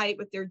on site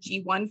with their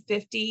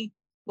G150.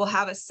 We'll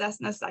have a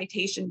Cessna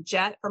Citation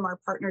jet from our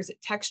partners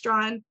at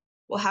Textron.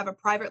 We'll have a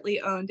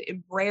privately owned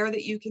Embraer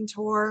that you can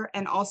tour,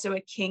 and also a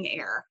King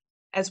Air,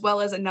 as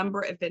well as a number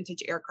of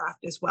vintage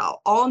aircraft as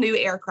well. All new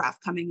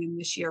aircraft coming in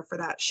this year for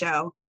that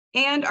show.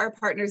 And our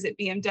partners at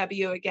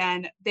BMW,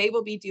 again, they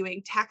will be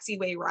doing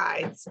taxiway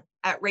rides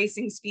at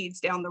racing speeds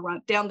down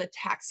the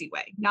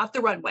taxiway, not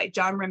the runway.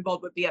 John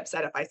Rimbold would be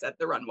upset if I said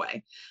the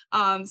runway.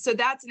 So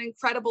that's an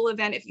incredible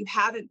event. If you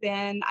haven't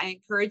been,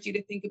 I encourage you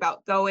to think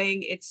about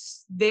going.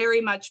 It's very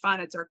much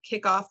fun. It's our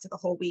kickoff to the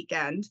whole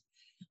weekend.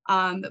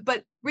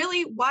 But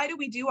really, why do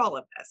we do all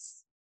of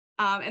this?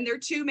 And there are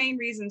two main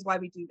reasons why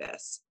we do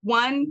this.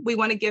 One, we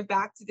want to give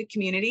back to the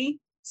community.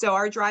 So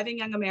our Driving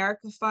Young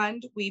America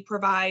Fund, we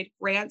provide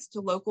grants to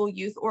local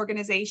youth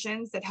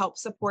organizations that help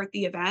support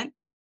the event.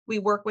 We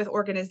work with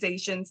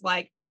organizations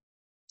like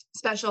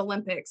Special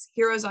Olympics,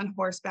 Heroes on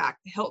Horseback,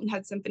 the Hilton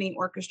Head Symphony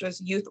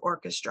Orchestra's Youth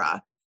Orchestra,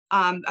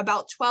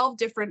 about 12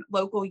 different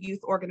local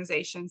youth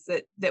organizations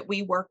that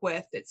we work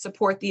with that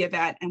support the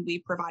event and we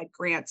provide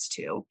grants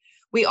to.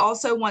 We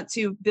also want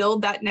to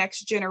build that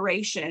next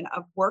generation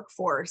of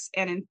workforce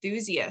and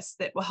enthusiasts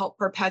that will help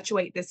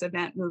perpetuate this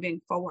event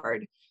moving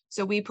forward.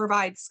 So we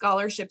provide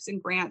scholarships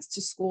and grants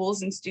to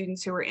schools and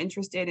students who are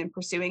interested in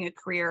pursuing a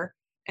career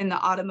in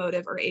the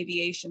automotive or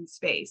aviation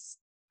space.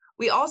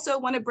 We also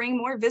want to bring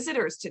more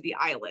visitors to the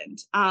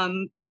island.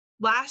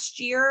 Last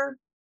year,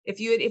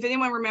 if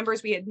anyone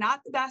remembers, we had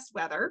not the best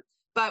weather,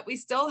 but we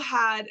still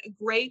had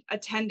great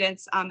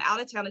attendance,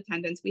 out-of-town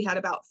attendance. We had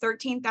about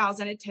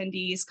 13,000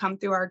 attendees come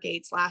through our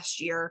gates last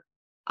year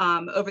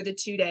over the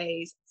 2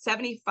 days.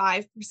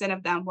 75%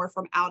 of them were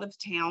from out of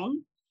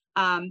town.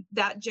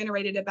 That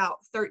generated about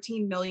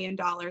 $13 million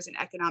in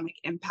economic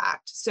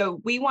impact. So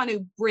we want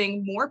to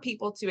bring more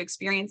people to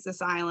experience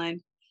this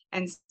island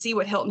and see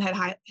what Hilton Head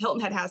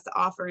has to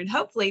offer, and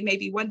hopefully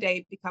maybe one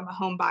day become a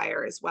home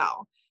buyer as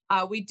well.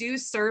 We do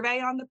survey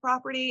on the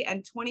property,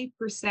 and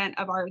 20%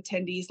 of our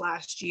attendees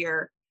last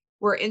year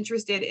were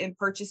interested in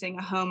purchasing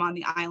a home on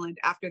the island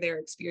after their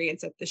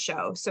experience at the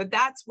show. So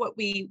that's what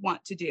we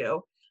want to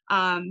do.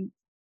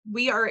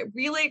 We are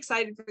really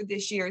excited for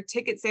this year.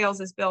 Ticket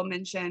sales, as Bill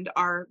mentioned,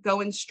 are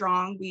going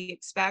strong. We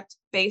expect,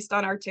 based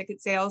on our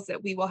ticket sales,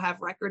 that we will have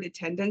record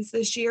attendance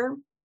this year.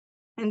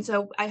 And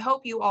so I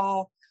hope you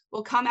all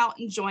will come out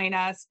and join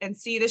us and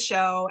see the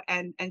show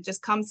and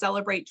just come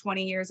celebrate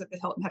 20 years of the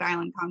Hilton Head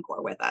Island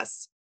Concours with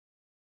us.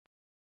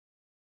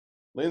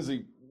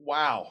 Lindsey,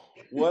 Wow,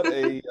 what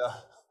a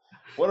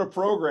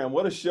program,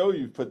 what a show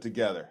you've put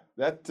together.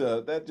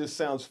 That just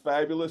sounds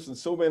fabulous, and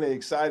so many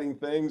exciting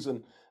things.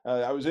 And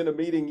I was in a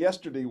meeting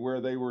yesterday where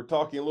they were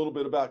talking a little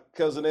bit about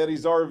Cousin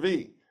Eddie's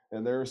RV,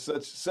 and there was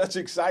such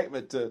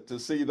excitement to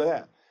see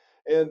that.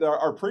 And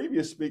our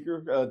previous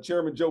speaker,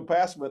 Chairman Joe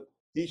Passiment,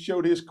 he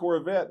showed his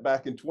Corvette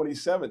back in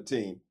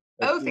 2017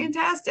 Oh,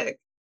 fantastic.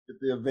 at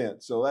the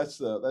event. So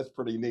that's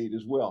pretty neat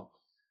as well.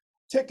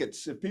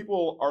 Tickets, if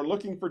people are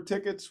looking for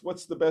tickets,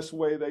 what's the best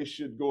way they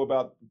should go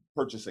about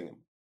purchasing them?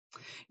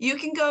 You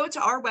can go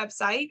to our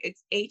website.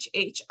 It's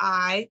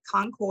HHI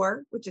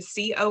Concours, which is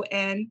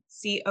CONCOURS.com.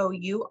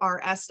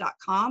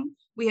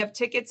 We have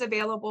tickets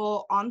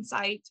available on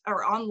site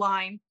or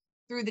online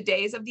through the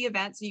days of the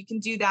event. So you can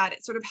do that.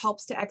 It sort of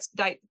helps to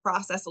expedite the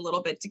process a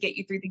little bit to get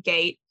you through the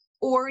gate,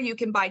 or you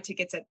can buy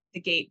tickets at the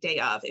gate day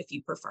of if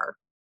you prefer.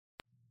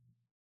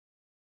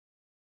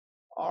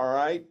 All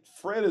right.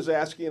 Fred is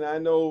asking, I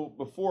know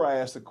before I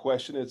ask the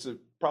question, it's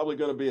probably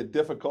going to be a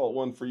difficult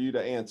one for you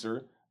to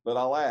answer, but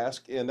I'll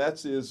ask, and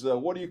that's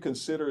what do you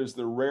consider is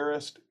the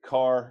rarest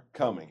car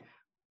coming?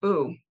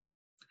 Ooh.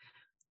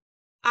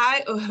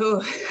 I'm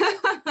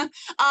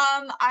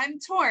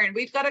torn.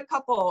 We've got a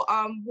couple.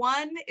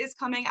 One is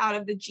coming out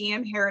of the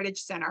GM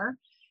Heritage Center.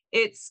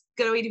 It's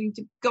going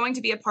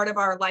to be a part of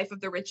our Life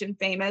of the Rich and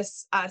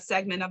Famous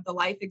segment of the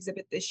Life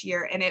exhibit this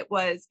year, and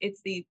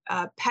it's the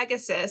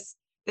Pegasus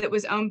that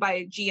was owned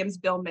by GM's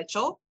Bill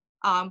Mitchell,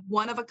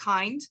 one of a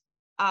kind.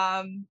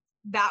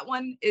 That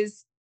one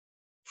is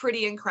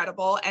pretty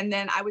incredible. And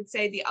then I would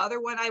say the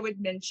other one I would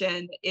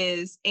mention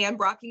is Anne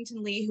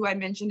Brockington Lee, who I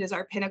mentioned is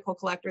our pinnacle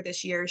collector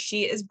this year.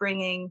 She is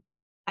bringing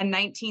a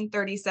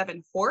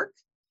 1937 Fork.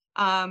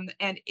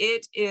 And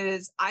it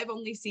is, I've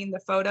only seen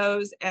the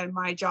photos and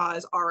my jaw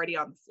is already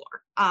on the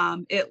floor.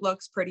 It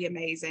looks pretty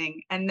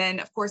amazing. And then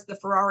of course the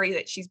Ferrari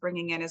that she's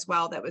bringing in as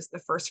well, that was the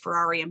first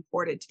Ferrari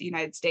imported to the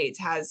United States,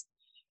 has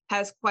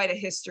quite a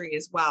history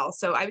as well.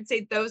 So I would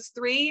say those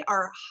three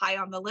are high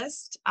on the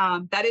list.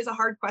 That is a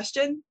hard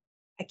question.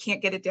 I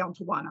can't get it down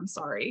to one, I'm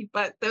sorry,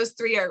 but those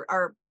three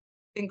are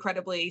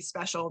incredibly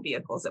special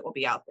vehicles that will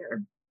be out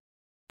there.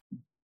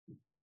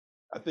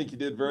 I think you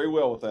did very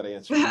well with that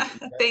answer.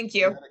 Thank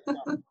you.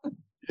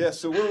 Yeah,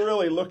 so we're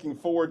really looking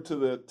forward to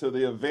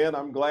the event.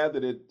 I'm glad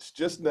that it's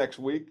just next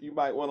week. You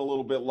might want a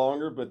little bit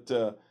longer, but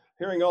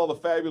hearing all the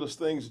fabulous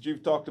things that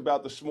you've talked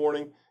about this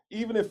morning,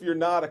 even if you're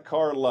not a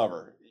car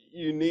lover,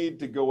 you need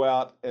to go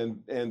out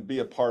and be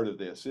a part of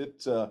this.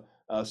 It's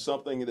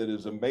something that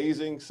is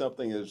amazing,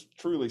 something that is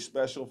truly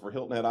special for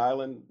Hilton Head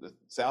Island,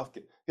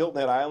 Hilton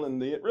Head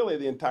Island, really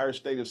the entire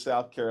state of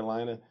South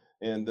Carolina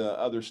and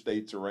other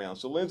states around.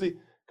 So Lindsey,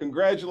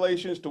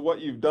 congratulations to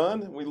what you've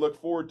done. We look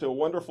forward to a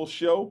wonderful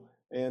show,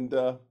 and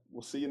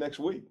we'll see you next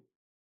week.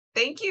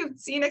 Thank you.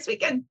 See you next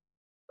weekend.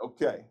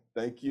 Okay,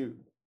 thank you.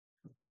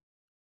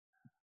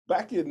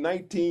 Back in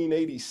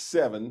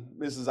 1987,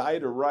 Mrs.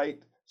 Ida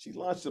Wright, she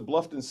launched the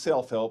Bluffton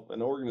Self Help,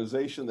 an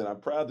organization that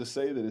I'm proud to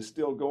say that is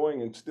still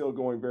going and still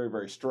going very,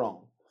 very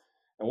strong.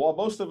 And while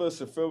most of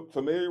us are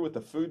familiar with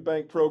the food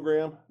bank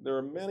program, there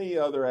are many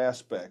other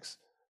aspects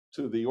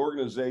to the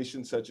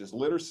organization, such as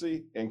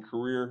literacy and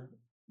career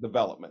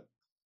development.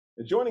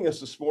 And joining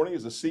us this morning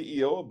is the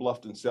CEO of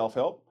Bluffton Self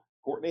Help,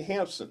 Courtney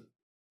Hampson.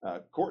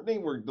 Courtney,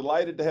 we're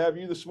delighted to have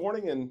you this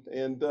morning,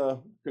 and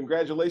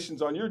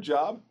congratulations on your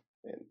job.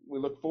 And we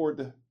look forward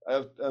to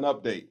an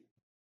update.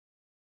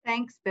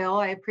 Thanks, Bill.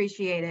 I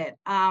appreciate it.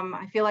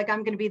 I feel like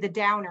I'm going to be the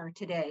downer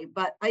today,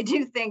 but I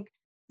do think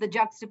the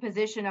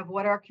juxtaposition of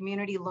what our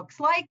community looks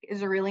like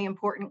is a really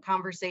important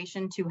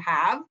conversation to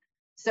have.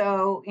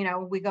 So,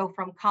 we go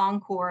from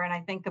Concours, and I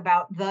think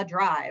about the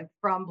drive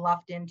from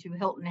Bluffton to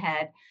Hilton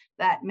Head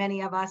that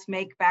many of us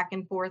make back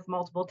and forth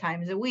multiple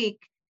times a week.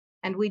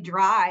 And we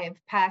drive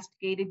past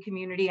gated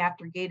community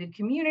after gated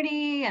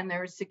community, and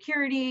there's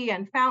security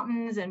and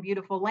fountains and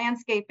beautiful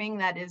landscaping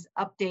that is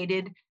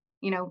updated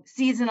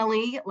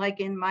seasonally,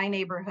 like in my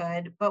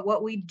neighborhood. But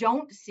what we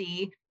don't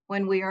see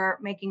when we are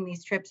making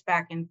these trips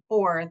back and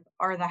forth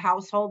are the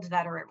households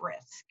that are at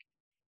risk.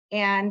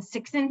 And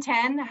 6 in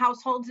 10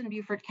 households in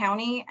Beaufort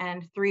County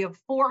and 3 of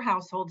 4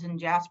 households in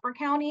Jasper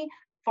County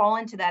fall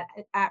into that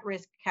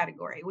at-risk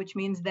category, which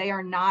means they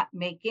are not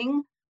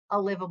making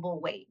a livable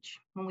wage.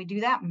 When we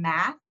do that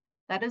math,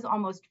 that is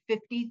almost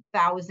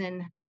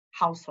 50,000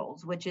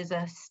 households, which is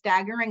a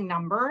staggering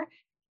number.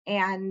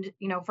 And,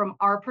 from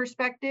our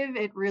perspective,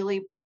 it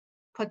really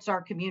puts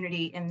our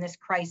community in this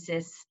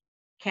crisis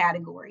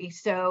category.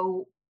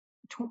 So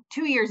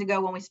 2 years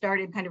ago, when we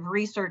started kind of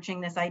researching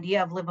this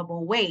idea of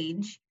livable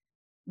wage,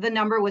 the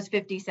number was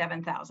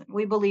 57,000.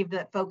 We believed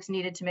that folks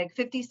needed to make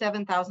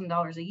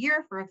 $57,000 a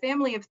year for a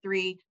family of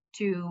 3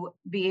 to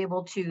be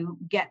able to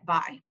get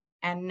by.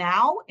 And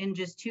now, in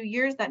just 2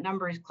 years, that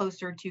number is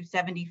closer to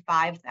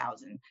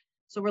 75,000.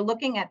 So we're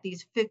looking at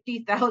these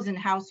 50,000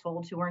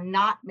 households who are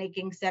not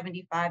making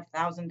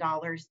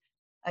 $75,000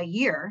 a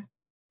year.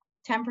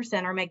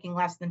 10% are making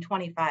less than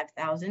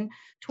 25,000,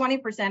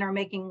 20% are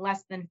making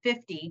less than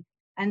 50,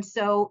 And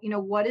so,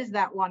 what is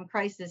that one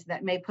crisis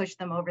that may push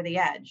them over the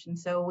edge? And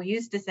so we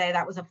used to say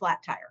that was a flat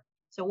tire.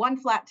 So one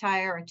flat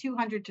tire, a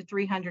 $200 to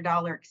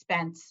 $300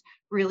 expense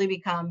really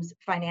becomes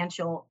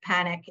financial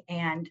panic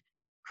and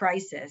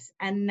crisis.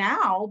 And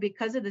now,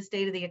 because of the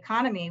state of the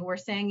economy, we're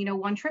saying,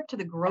 one trip to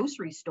the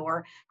grocery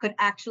store could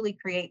actually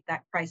create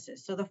that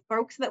crisis. So the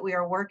folks that we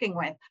are working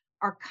with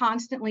are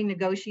constantly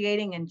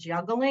negotiating and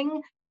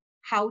juggling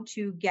how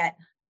to get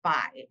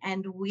by.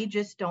 And we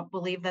just don't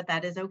believe that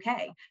that is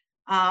okay.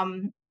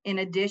 In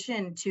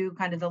addition to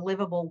kind of the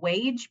livable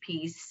wage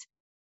piece,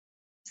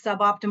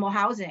 suboptimal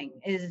housing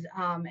is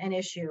an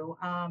issue.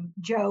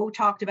 Joe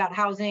talked about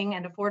housing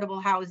and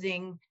affordable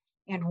housing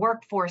and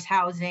workforce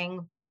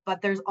housing,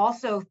 but there's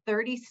also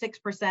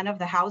 36% of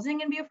the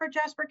housing in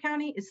Beaufort-Jasper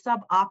County is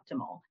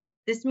suboptimal.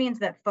 This means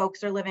that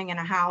folks are living in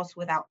a house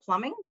without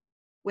plumbing,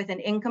 with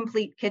an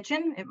incomplete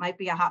kitchen. It might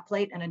be a hot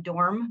plate and a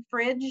dorm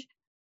fridge.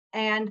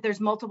 And there's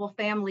multiple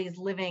families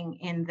living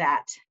in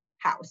that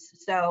house.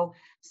 So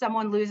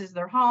someone loses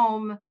their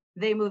home,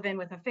 they move in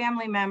with a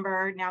family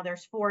member. Now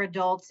there's 4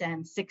 adults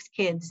and 6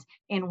 kids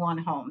in one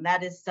home.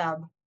 That is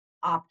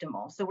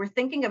suboptimal. So we're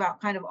thinking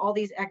about kind of all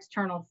these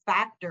external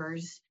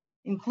factors,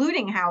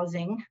 including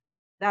housing,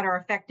 that are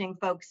affecting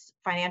folks'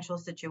 financial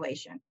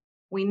situation.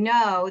 We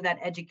know that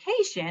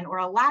education or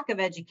a lack of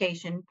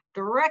education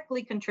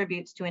directly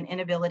contributes to an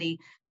inability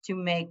to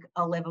make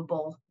a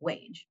livable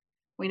wage.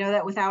 We know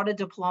that without a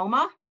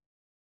diploma,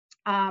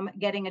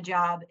 getting a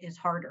job is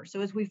harder.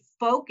 So as we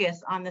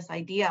focus on this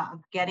idea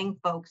of getting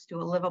folks to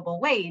a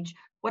livable wage,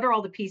 what are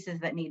all the pieces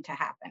that need to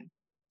happen?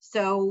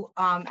 So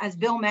as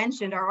Bill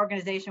mentioned, our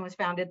organization was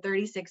founded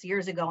 36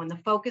 years ago, and the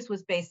focus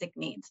was basic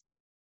needs: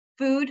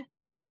 food,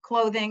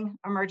 clothing,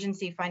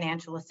 emergency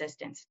financial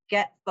assistance,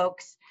 get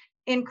folks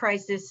in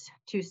crisis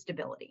to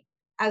stability.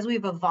 As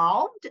we've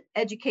evolved,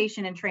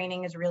 education and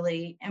training is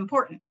really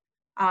important.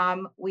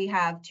 We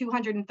have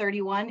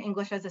 231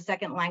 English as a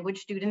second language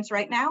students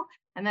right now,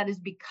 and that is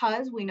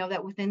because we know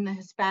that within the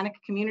Hispanic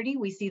community,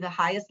 we see the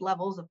highest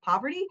levels of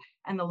poverty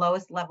and the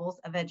lowest levels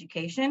of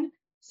education.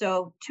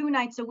 So 2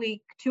 nights a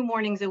week, 2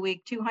 mornings a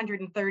week,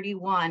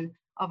 231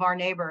 of our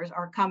neighbors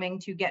are coming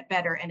to get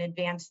better and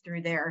advance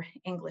through their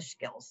English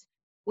skills.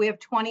 We have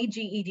 20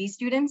 GED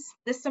students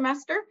this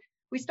semester.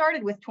 We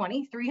started with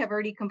 20, 3 have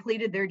already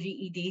completed their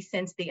GED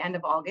since the end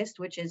of August,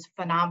 which is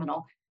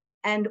phenomenal.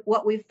 And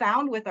what we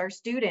found with our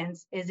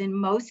students is in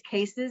most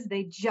cases,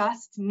 they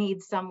just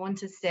need someone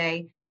to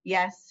say,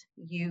 yes,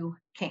 you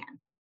can.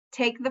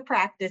 Take the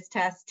practice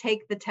test,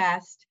 take the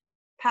test,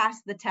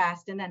 pass the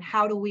test, and then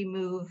how do we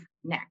move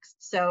next?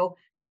 So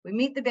we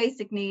meet the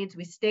basic needs,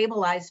 we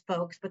stabilize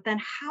folks, but then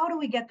how do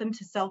we get them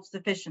to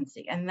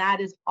self-sufficiency? And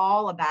that is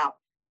all about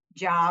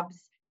jobs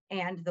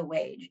and the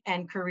wage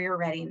and career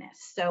readiness.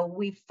 So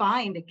we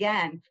find,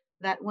 again,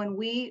 that when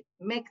we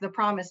make the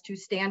promise to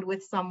stand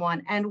with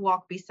someone and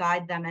walk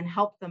beside them and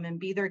help them and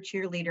be their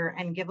cheerleader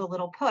and give a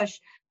little push,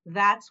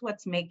 that's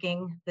what's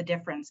making the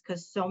difference,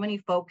 because so many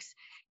folks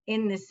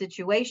in this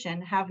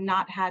situation have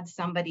not had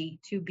somebody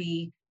to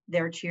be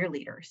their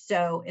cheerleader.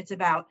 So it's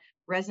about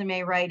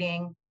resume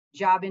writing,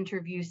 job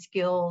interview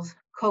skills,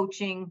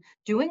 coaching,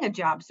 doing a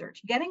job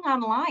search, getting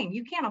online.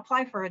 You can't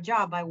apply for a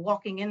job by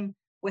walking in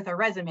with a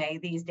resume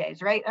these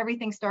days, right?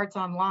 Everything starts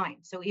online.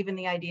 So even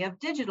the idea of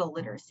digital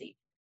literacy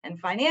and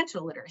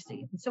financial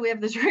literacy. And so we have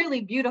this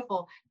really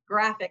beautiful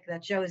graphic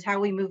that shows how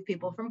we move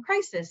people from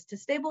crisis to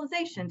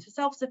stabilization to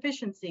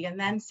self-sufficiency and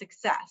then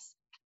success.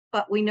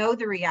 But we know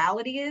the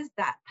reality is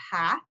that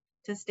path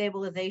to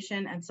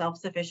stabilization and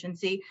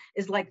self-sufficiency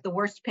is like the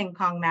worst ping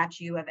pong match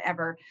you have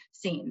ever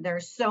seen.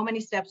 There's so many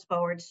steps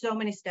forward, so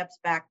many steps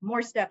back,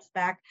 more steps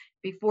back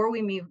before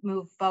we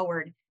move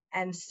forward.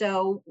 And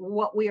so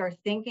what we are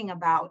thinking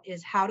about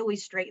is how do we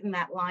straighten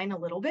that line a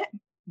little bit?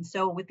 And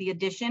so with the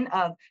addition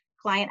of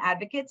client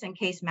advocates and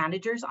case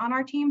managers on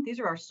our team, these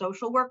are our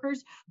social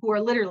workers who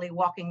are literally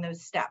walking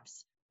those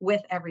steps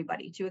with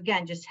everybody to,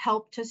 again, just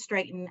help to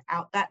straighten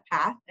out that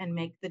path and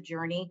make the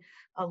journey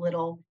a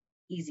little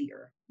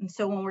easier. And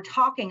so when we're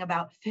talking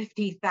about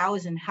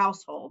 50,000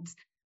 households,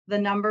 the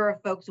number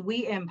of folks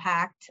we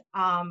impact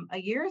a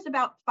year is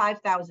about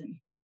 5,000.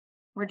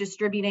 We're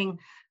distributing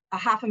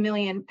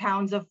 500,000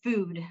 pounds of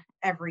food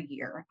every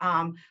year,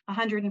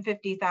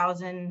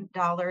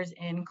 $150,000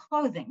 in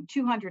clothing,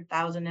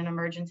 $200,000 in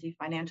emergency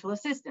financial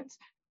assistance.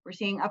 We're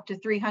seeing up to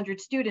 300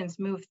 students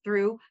move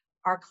through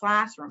our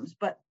classrooms,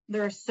 but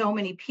there are so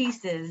many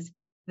pieces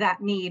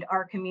that need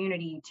our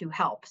community to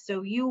help.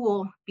 So you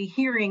will be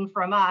hearing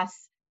from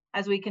us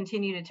as we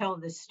continue to tell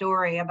this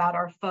story about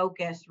our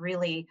focus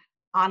really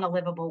on a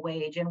livable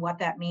wage and what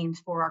that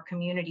means for our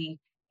community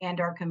and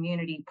our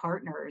community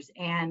partners.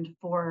 And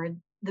for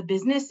the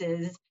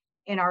businesses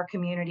in our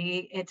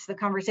community, it's the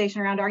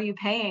conversation around, are you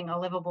paying a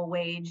livable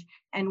wage?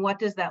 And what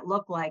does that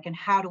look like? And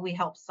how do we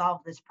help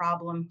solve this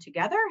problem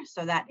together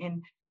so that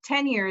in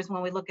 10 years,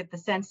 when we look at the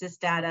census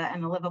data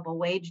and the livable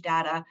wage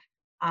data,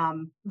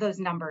 those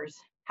numbers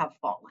have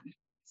fallen.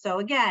 So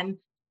again,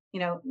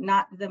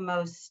 not the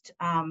most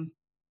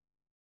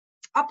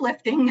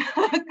uplifting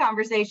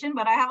conversation,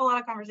 but I have a lot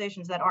of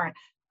conversations that aren't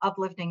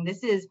uplifting.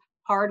 This is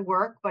hard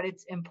work, but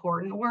it's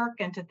important work.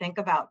 And to think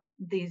about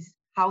these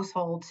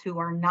households who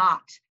are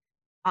not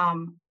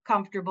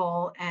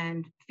comfortable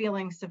and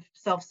feeling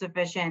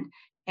self-sufficient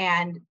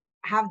and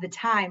have the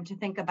time to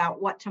think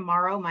about what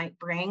tomorrow might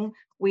bring,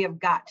 we have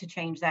got to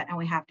change that, and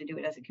we have to do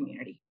it as a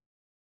community.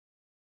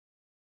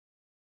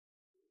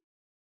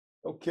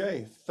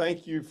 Okay,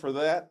 thank you for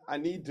that. I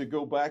need to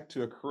go back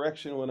to a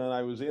correction when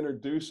I was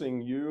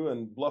introducing you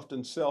and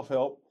Bluffton Self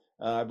Help.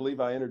 I believe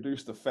I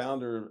introduced the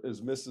founder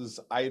as Mrs.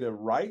 Ida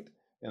Wright,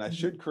 and I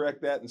should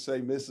correct that and say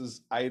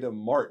Mrs. Ida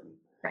Martin.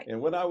 Right.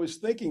 And what I was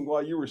thinking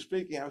while you were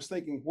speaking, I was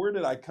thinking, where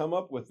did I come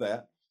up with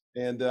that?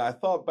 And I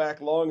thought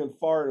back long and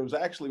far, and it was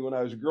actually when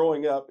I was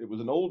growing up. It was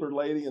an older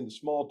lady in the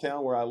small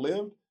town where I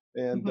lived,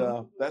 and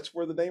that's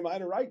where the name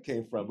Ida Wright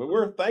came from. But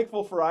we're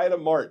thankful for Ida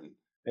Martin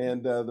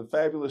and the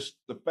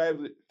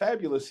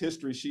fabulous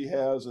history she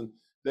has, and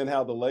then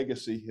how the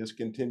legacy has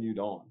continued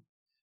on.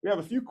 We have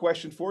a few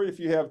questions for you if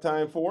you have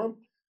time for them.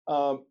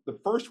 The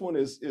first one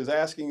is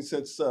asking,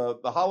 since the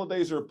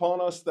holidays are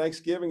upon us,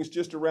 Thanksgiving is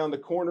just around the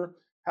corner,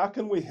 how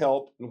can we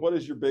help, and what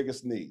is your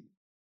biggest need?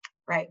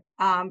 Right.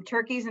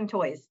 Turkeys and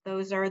toys.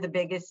 Those are the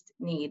biggest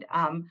need.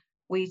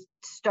 We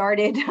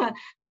started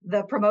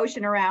the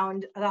promotion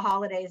around the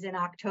holidays in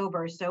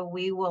October. So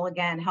we will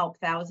again help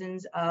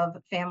thousands of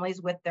families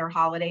with their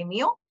holiday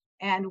meal.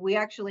 And we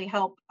actually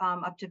help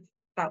up to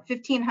about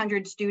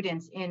 1,500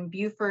 students in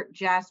Beaufort,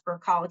 Jasper,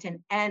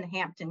 Colleton, and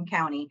Hampton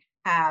County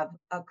have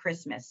a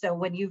Christmas. So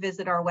when you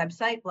visit our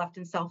website,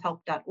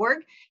 blufftonselfhelp.org,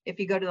 if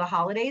you go to the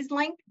holidays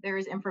link, there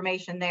is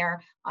information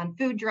there on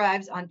food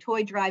drives, on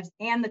toy drives,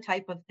 and the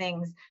type of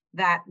things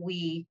that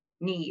we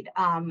need,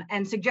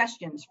 and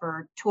suggestions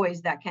for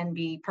toys that can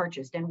be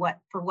purchased and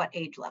for what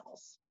age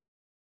levels.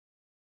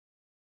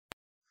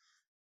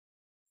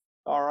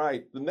 All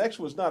right, the next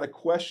one's not a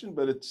question,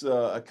 but it's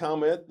a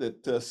comment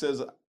that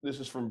says, this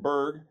is from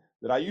Berg,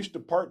 that I used to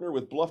partner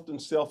with Bluffton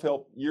Self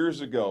Help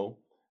years ago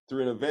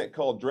through an event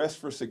called Dress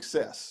for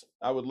Success.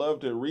 I would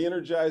love to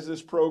re-energize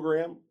this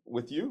program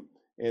with you.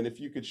 And if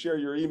you could share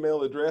your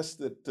email address,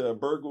 that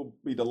Berg will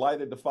be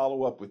delighted to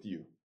follow up with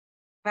you.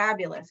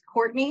 Fabulous.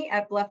 Courtney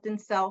at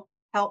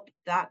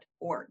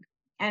blufftonselfhelp.org.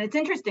 And it's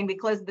interesting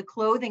because the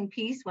clothing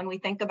piece, when we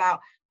think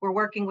about we're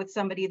working with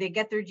somebody, they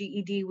get their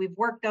GED, we've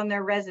worked on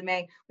their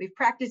resume, we've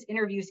practiced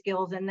interview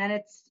skills, and then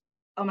it's,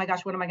 oh my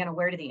gosh, what am I going to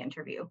wear to the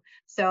interview?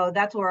 So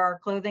that's where our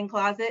clothing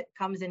closet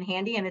comes in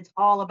handy. And it's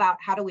all about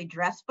how do we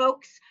dress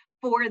folks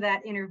for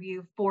that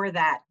interview, for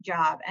that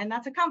job. And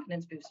that's a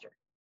confidence booster.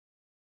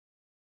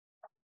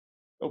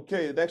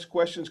 Okay, the next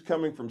question is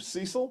coming from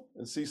Cecil.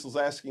 And Cecil's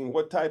asking,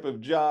 what type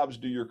of jobs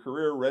do your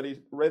career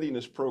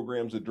readiness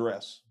programs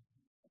address?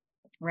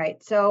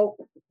 Right. So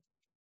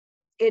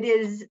it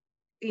is,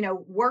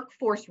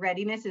 workforce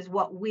readiness is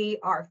what we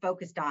are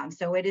focused on.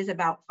 So it is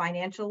about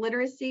financial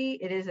literacy.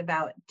 It is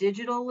about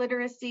digital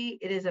literacy.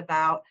 It is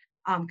about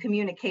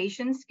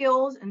communication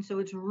skills. And so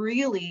it's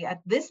really at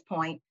this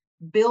point,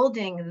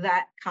 building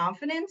that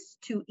confidence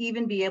to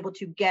even be able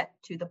to get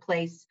to the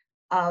place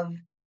of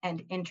an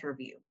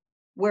interview.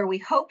 Where we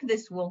hope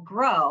this will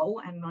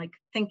grow, and like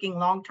thinking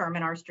long-term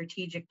in our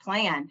strategic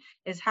plan,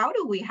 is how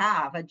do we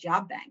have a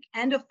job bank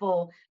and a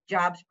full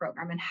jobs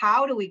program? And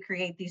how do we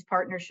create these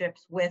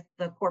partnerships with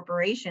the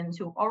corporations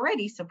who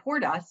already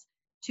support us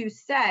to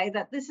say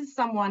that this is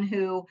someone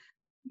who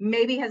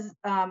maybe has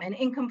an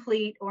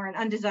incomplete or an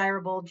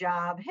undesirable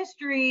job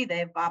history,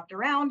 they've bopped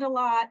around a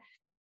lot.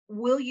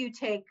 Will you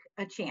take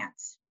a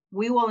chance?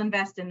 We will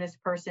invest in this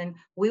person.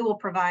 We will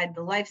provide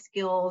the life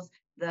skills,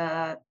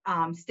 the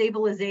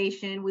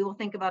stabilization. We will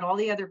think about all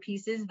the other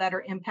pieces that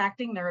are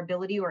impacting their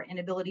ability or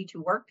inability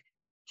to work,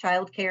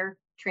 childcare,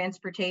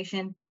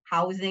 transportation,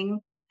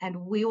 housing, and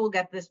we will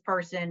get this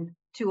person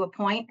to a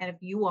point. And if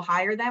you will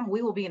hire them,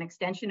 we will be an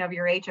extension of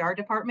your HR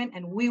department,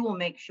 and we will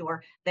make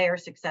sure they are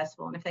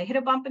successful. And if they hit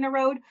a bump in the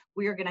road,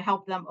 we are going to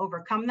help them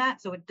overcome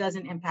that so it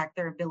doesn't impact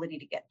their ability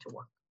to get to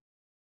work.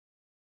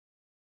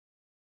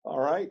 All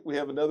right, we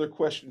have another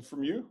question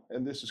from you,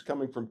 and this is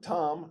coming from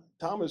Tom.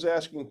 Tom is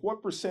asking,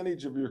 what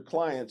percentage of your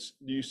clients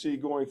do you see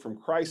going from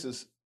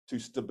crisis to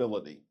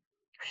stability?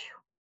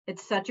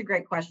 It's such a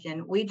great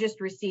question. We just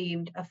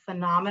received a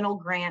phenomenal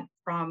grant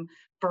from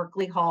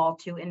Berkeley Hall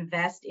to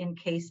invest in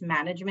case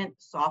management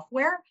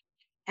software.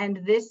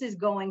 And this is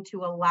going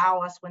to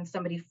allow us, when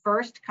somebody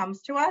first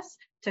comes to us,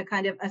 to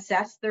kind of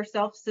assess their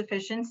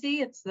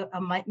self-sufficiency. It's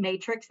a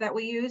matrix that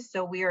we use.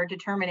 So we are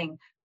determining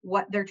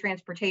what their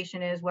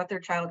transportation is, what their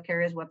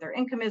childcare is, what their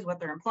income is, what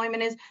their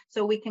employment is.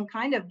 So we can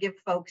kind of give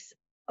folks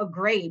a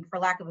grade, for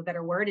lack of a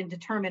better word, and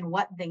determine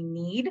what they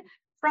need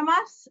from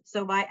us.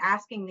 So by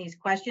asking these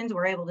questions,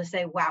 we're able to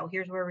say, wow,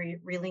 here's where we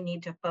really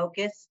need to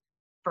focus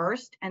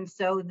first. And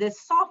so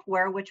this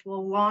software, which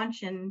will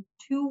launch in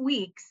 2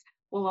 weeks,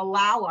 will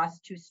allow us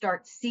to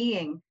start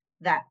seeing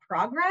that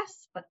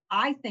progress. But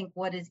I think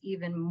what is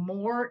even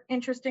more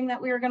interesting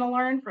that we are going to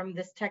learn from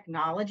this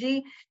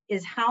technology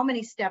is how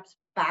many steps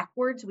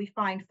backwards we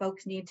find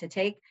folks need to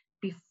take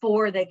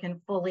before they can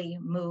fully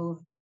move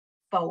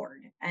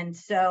forward. And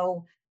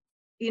so,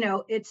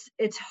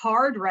 it's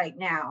hard right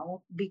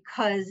now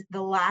because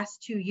the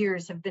last 2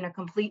 years have been a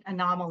complete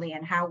anomaly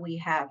in how we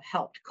have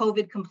helped.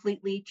 COVID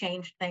completely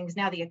changed things.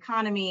 Now the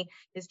economy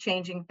is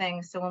changing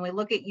things. So when we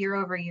look at year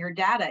over year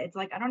data, it's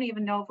like, I don't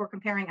even know if we're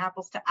comparing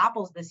apples to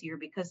apples this year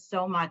because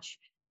so much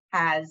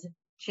has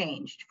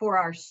changed. For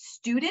our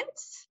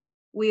students,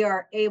 we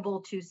are able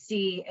to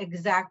see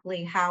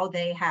exactly how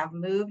they have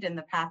moved and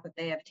the path that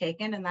they have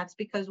taken. And that's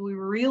because we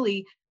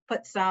really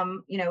put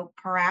some,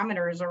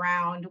 parameters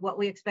around what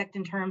we expect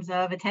in terms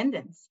of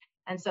attendance.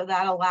 And so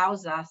that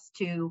allows us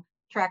to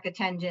track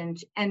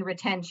attendance and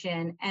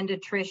retention and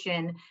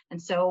attrition.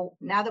 And so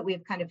now that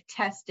we've kind of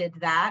tested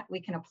that, we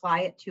can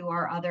apply it to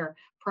our other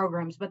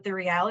programs. But the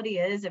reality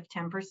is, if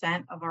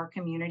 10% of our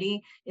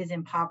community is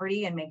in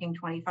poverty and making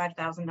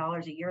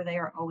 $25,000 a year, they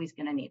are always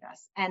going to need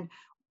us. And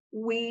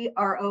we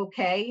are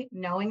okay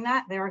knowing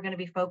that there are going to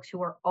be folks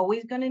who are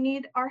always going to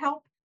need our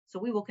help. So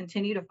we will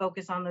continue to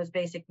focus on those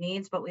basic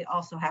needs, but we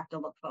also have to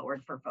look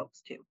forward for folks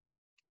too.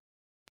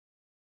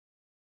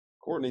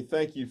 Courtney,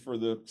 thank you for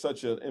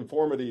such an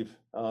informative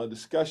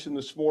discussion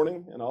this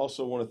morning. And I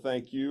also want to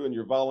thank you and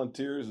your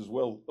volunteers as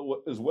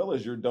well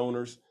as your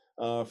donors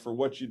for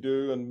what you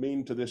do and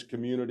mean to this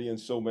community and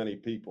so many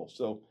people.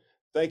 So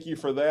thank you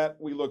for that.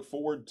 We look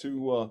forward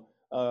to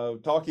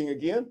talking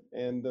again,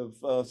 and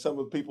of some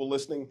of the people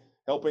listening,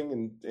 helping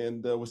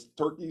and with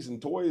turkeys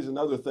and toys and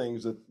other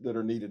things that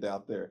are needed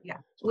out there. Yeah,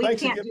 so we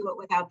can't again. do it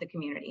without the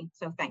community.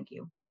 So thank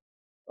you.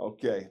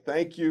 Okay,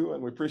 thank you.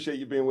 And we appreciate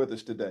you being with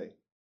us today.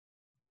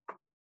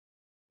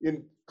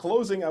 In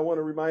closing, I want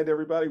to remind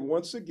everybody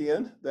once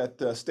again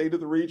that State of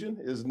the Region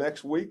is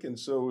next week. And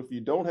so if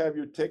you don't have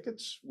your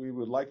tickets, we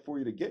would like for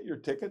you to get your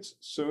tickets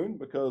soon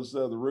because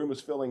the room is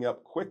filling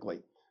up quickly.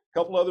 A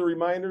couple other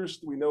reminders.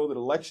 We know that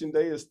Election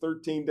Day is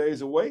 13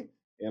 days away.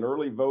 And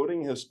early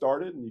voting has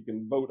started, and you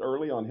can vote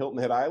early on Hilton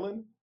Head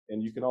Island,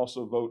 and you can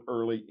also vote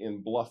early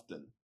in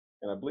Bluffton.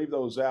 And I believe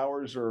those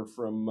hours are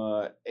from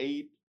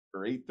 8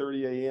 or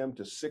 8:30 a.m.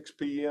 to 6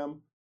 p.m.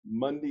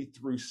 Monday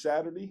through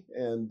Saturday,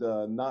 and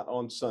not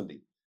on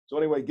Sunday. So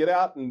anyway, get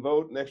out and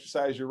vote and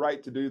exercise your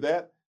right to do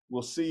that.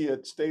 We'll see you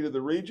at State of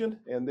the Region,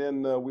 and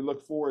then we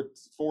look forward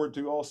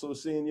to also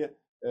seeing you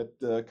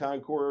at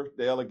Concours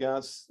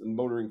d'Elegance and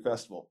Motoring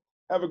Festival.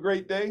 Have a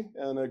great day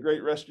and a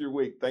great rest of your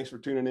week. Thanks for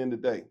tuning in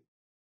today.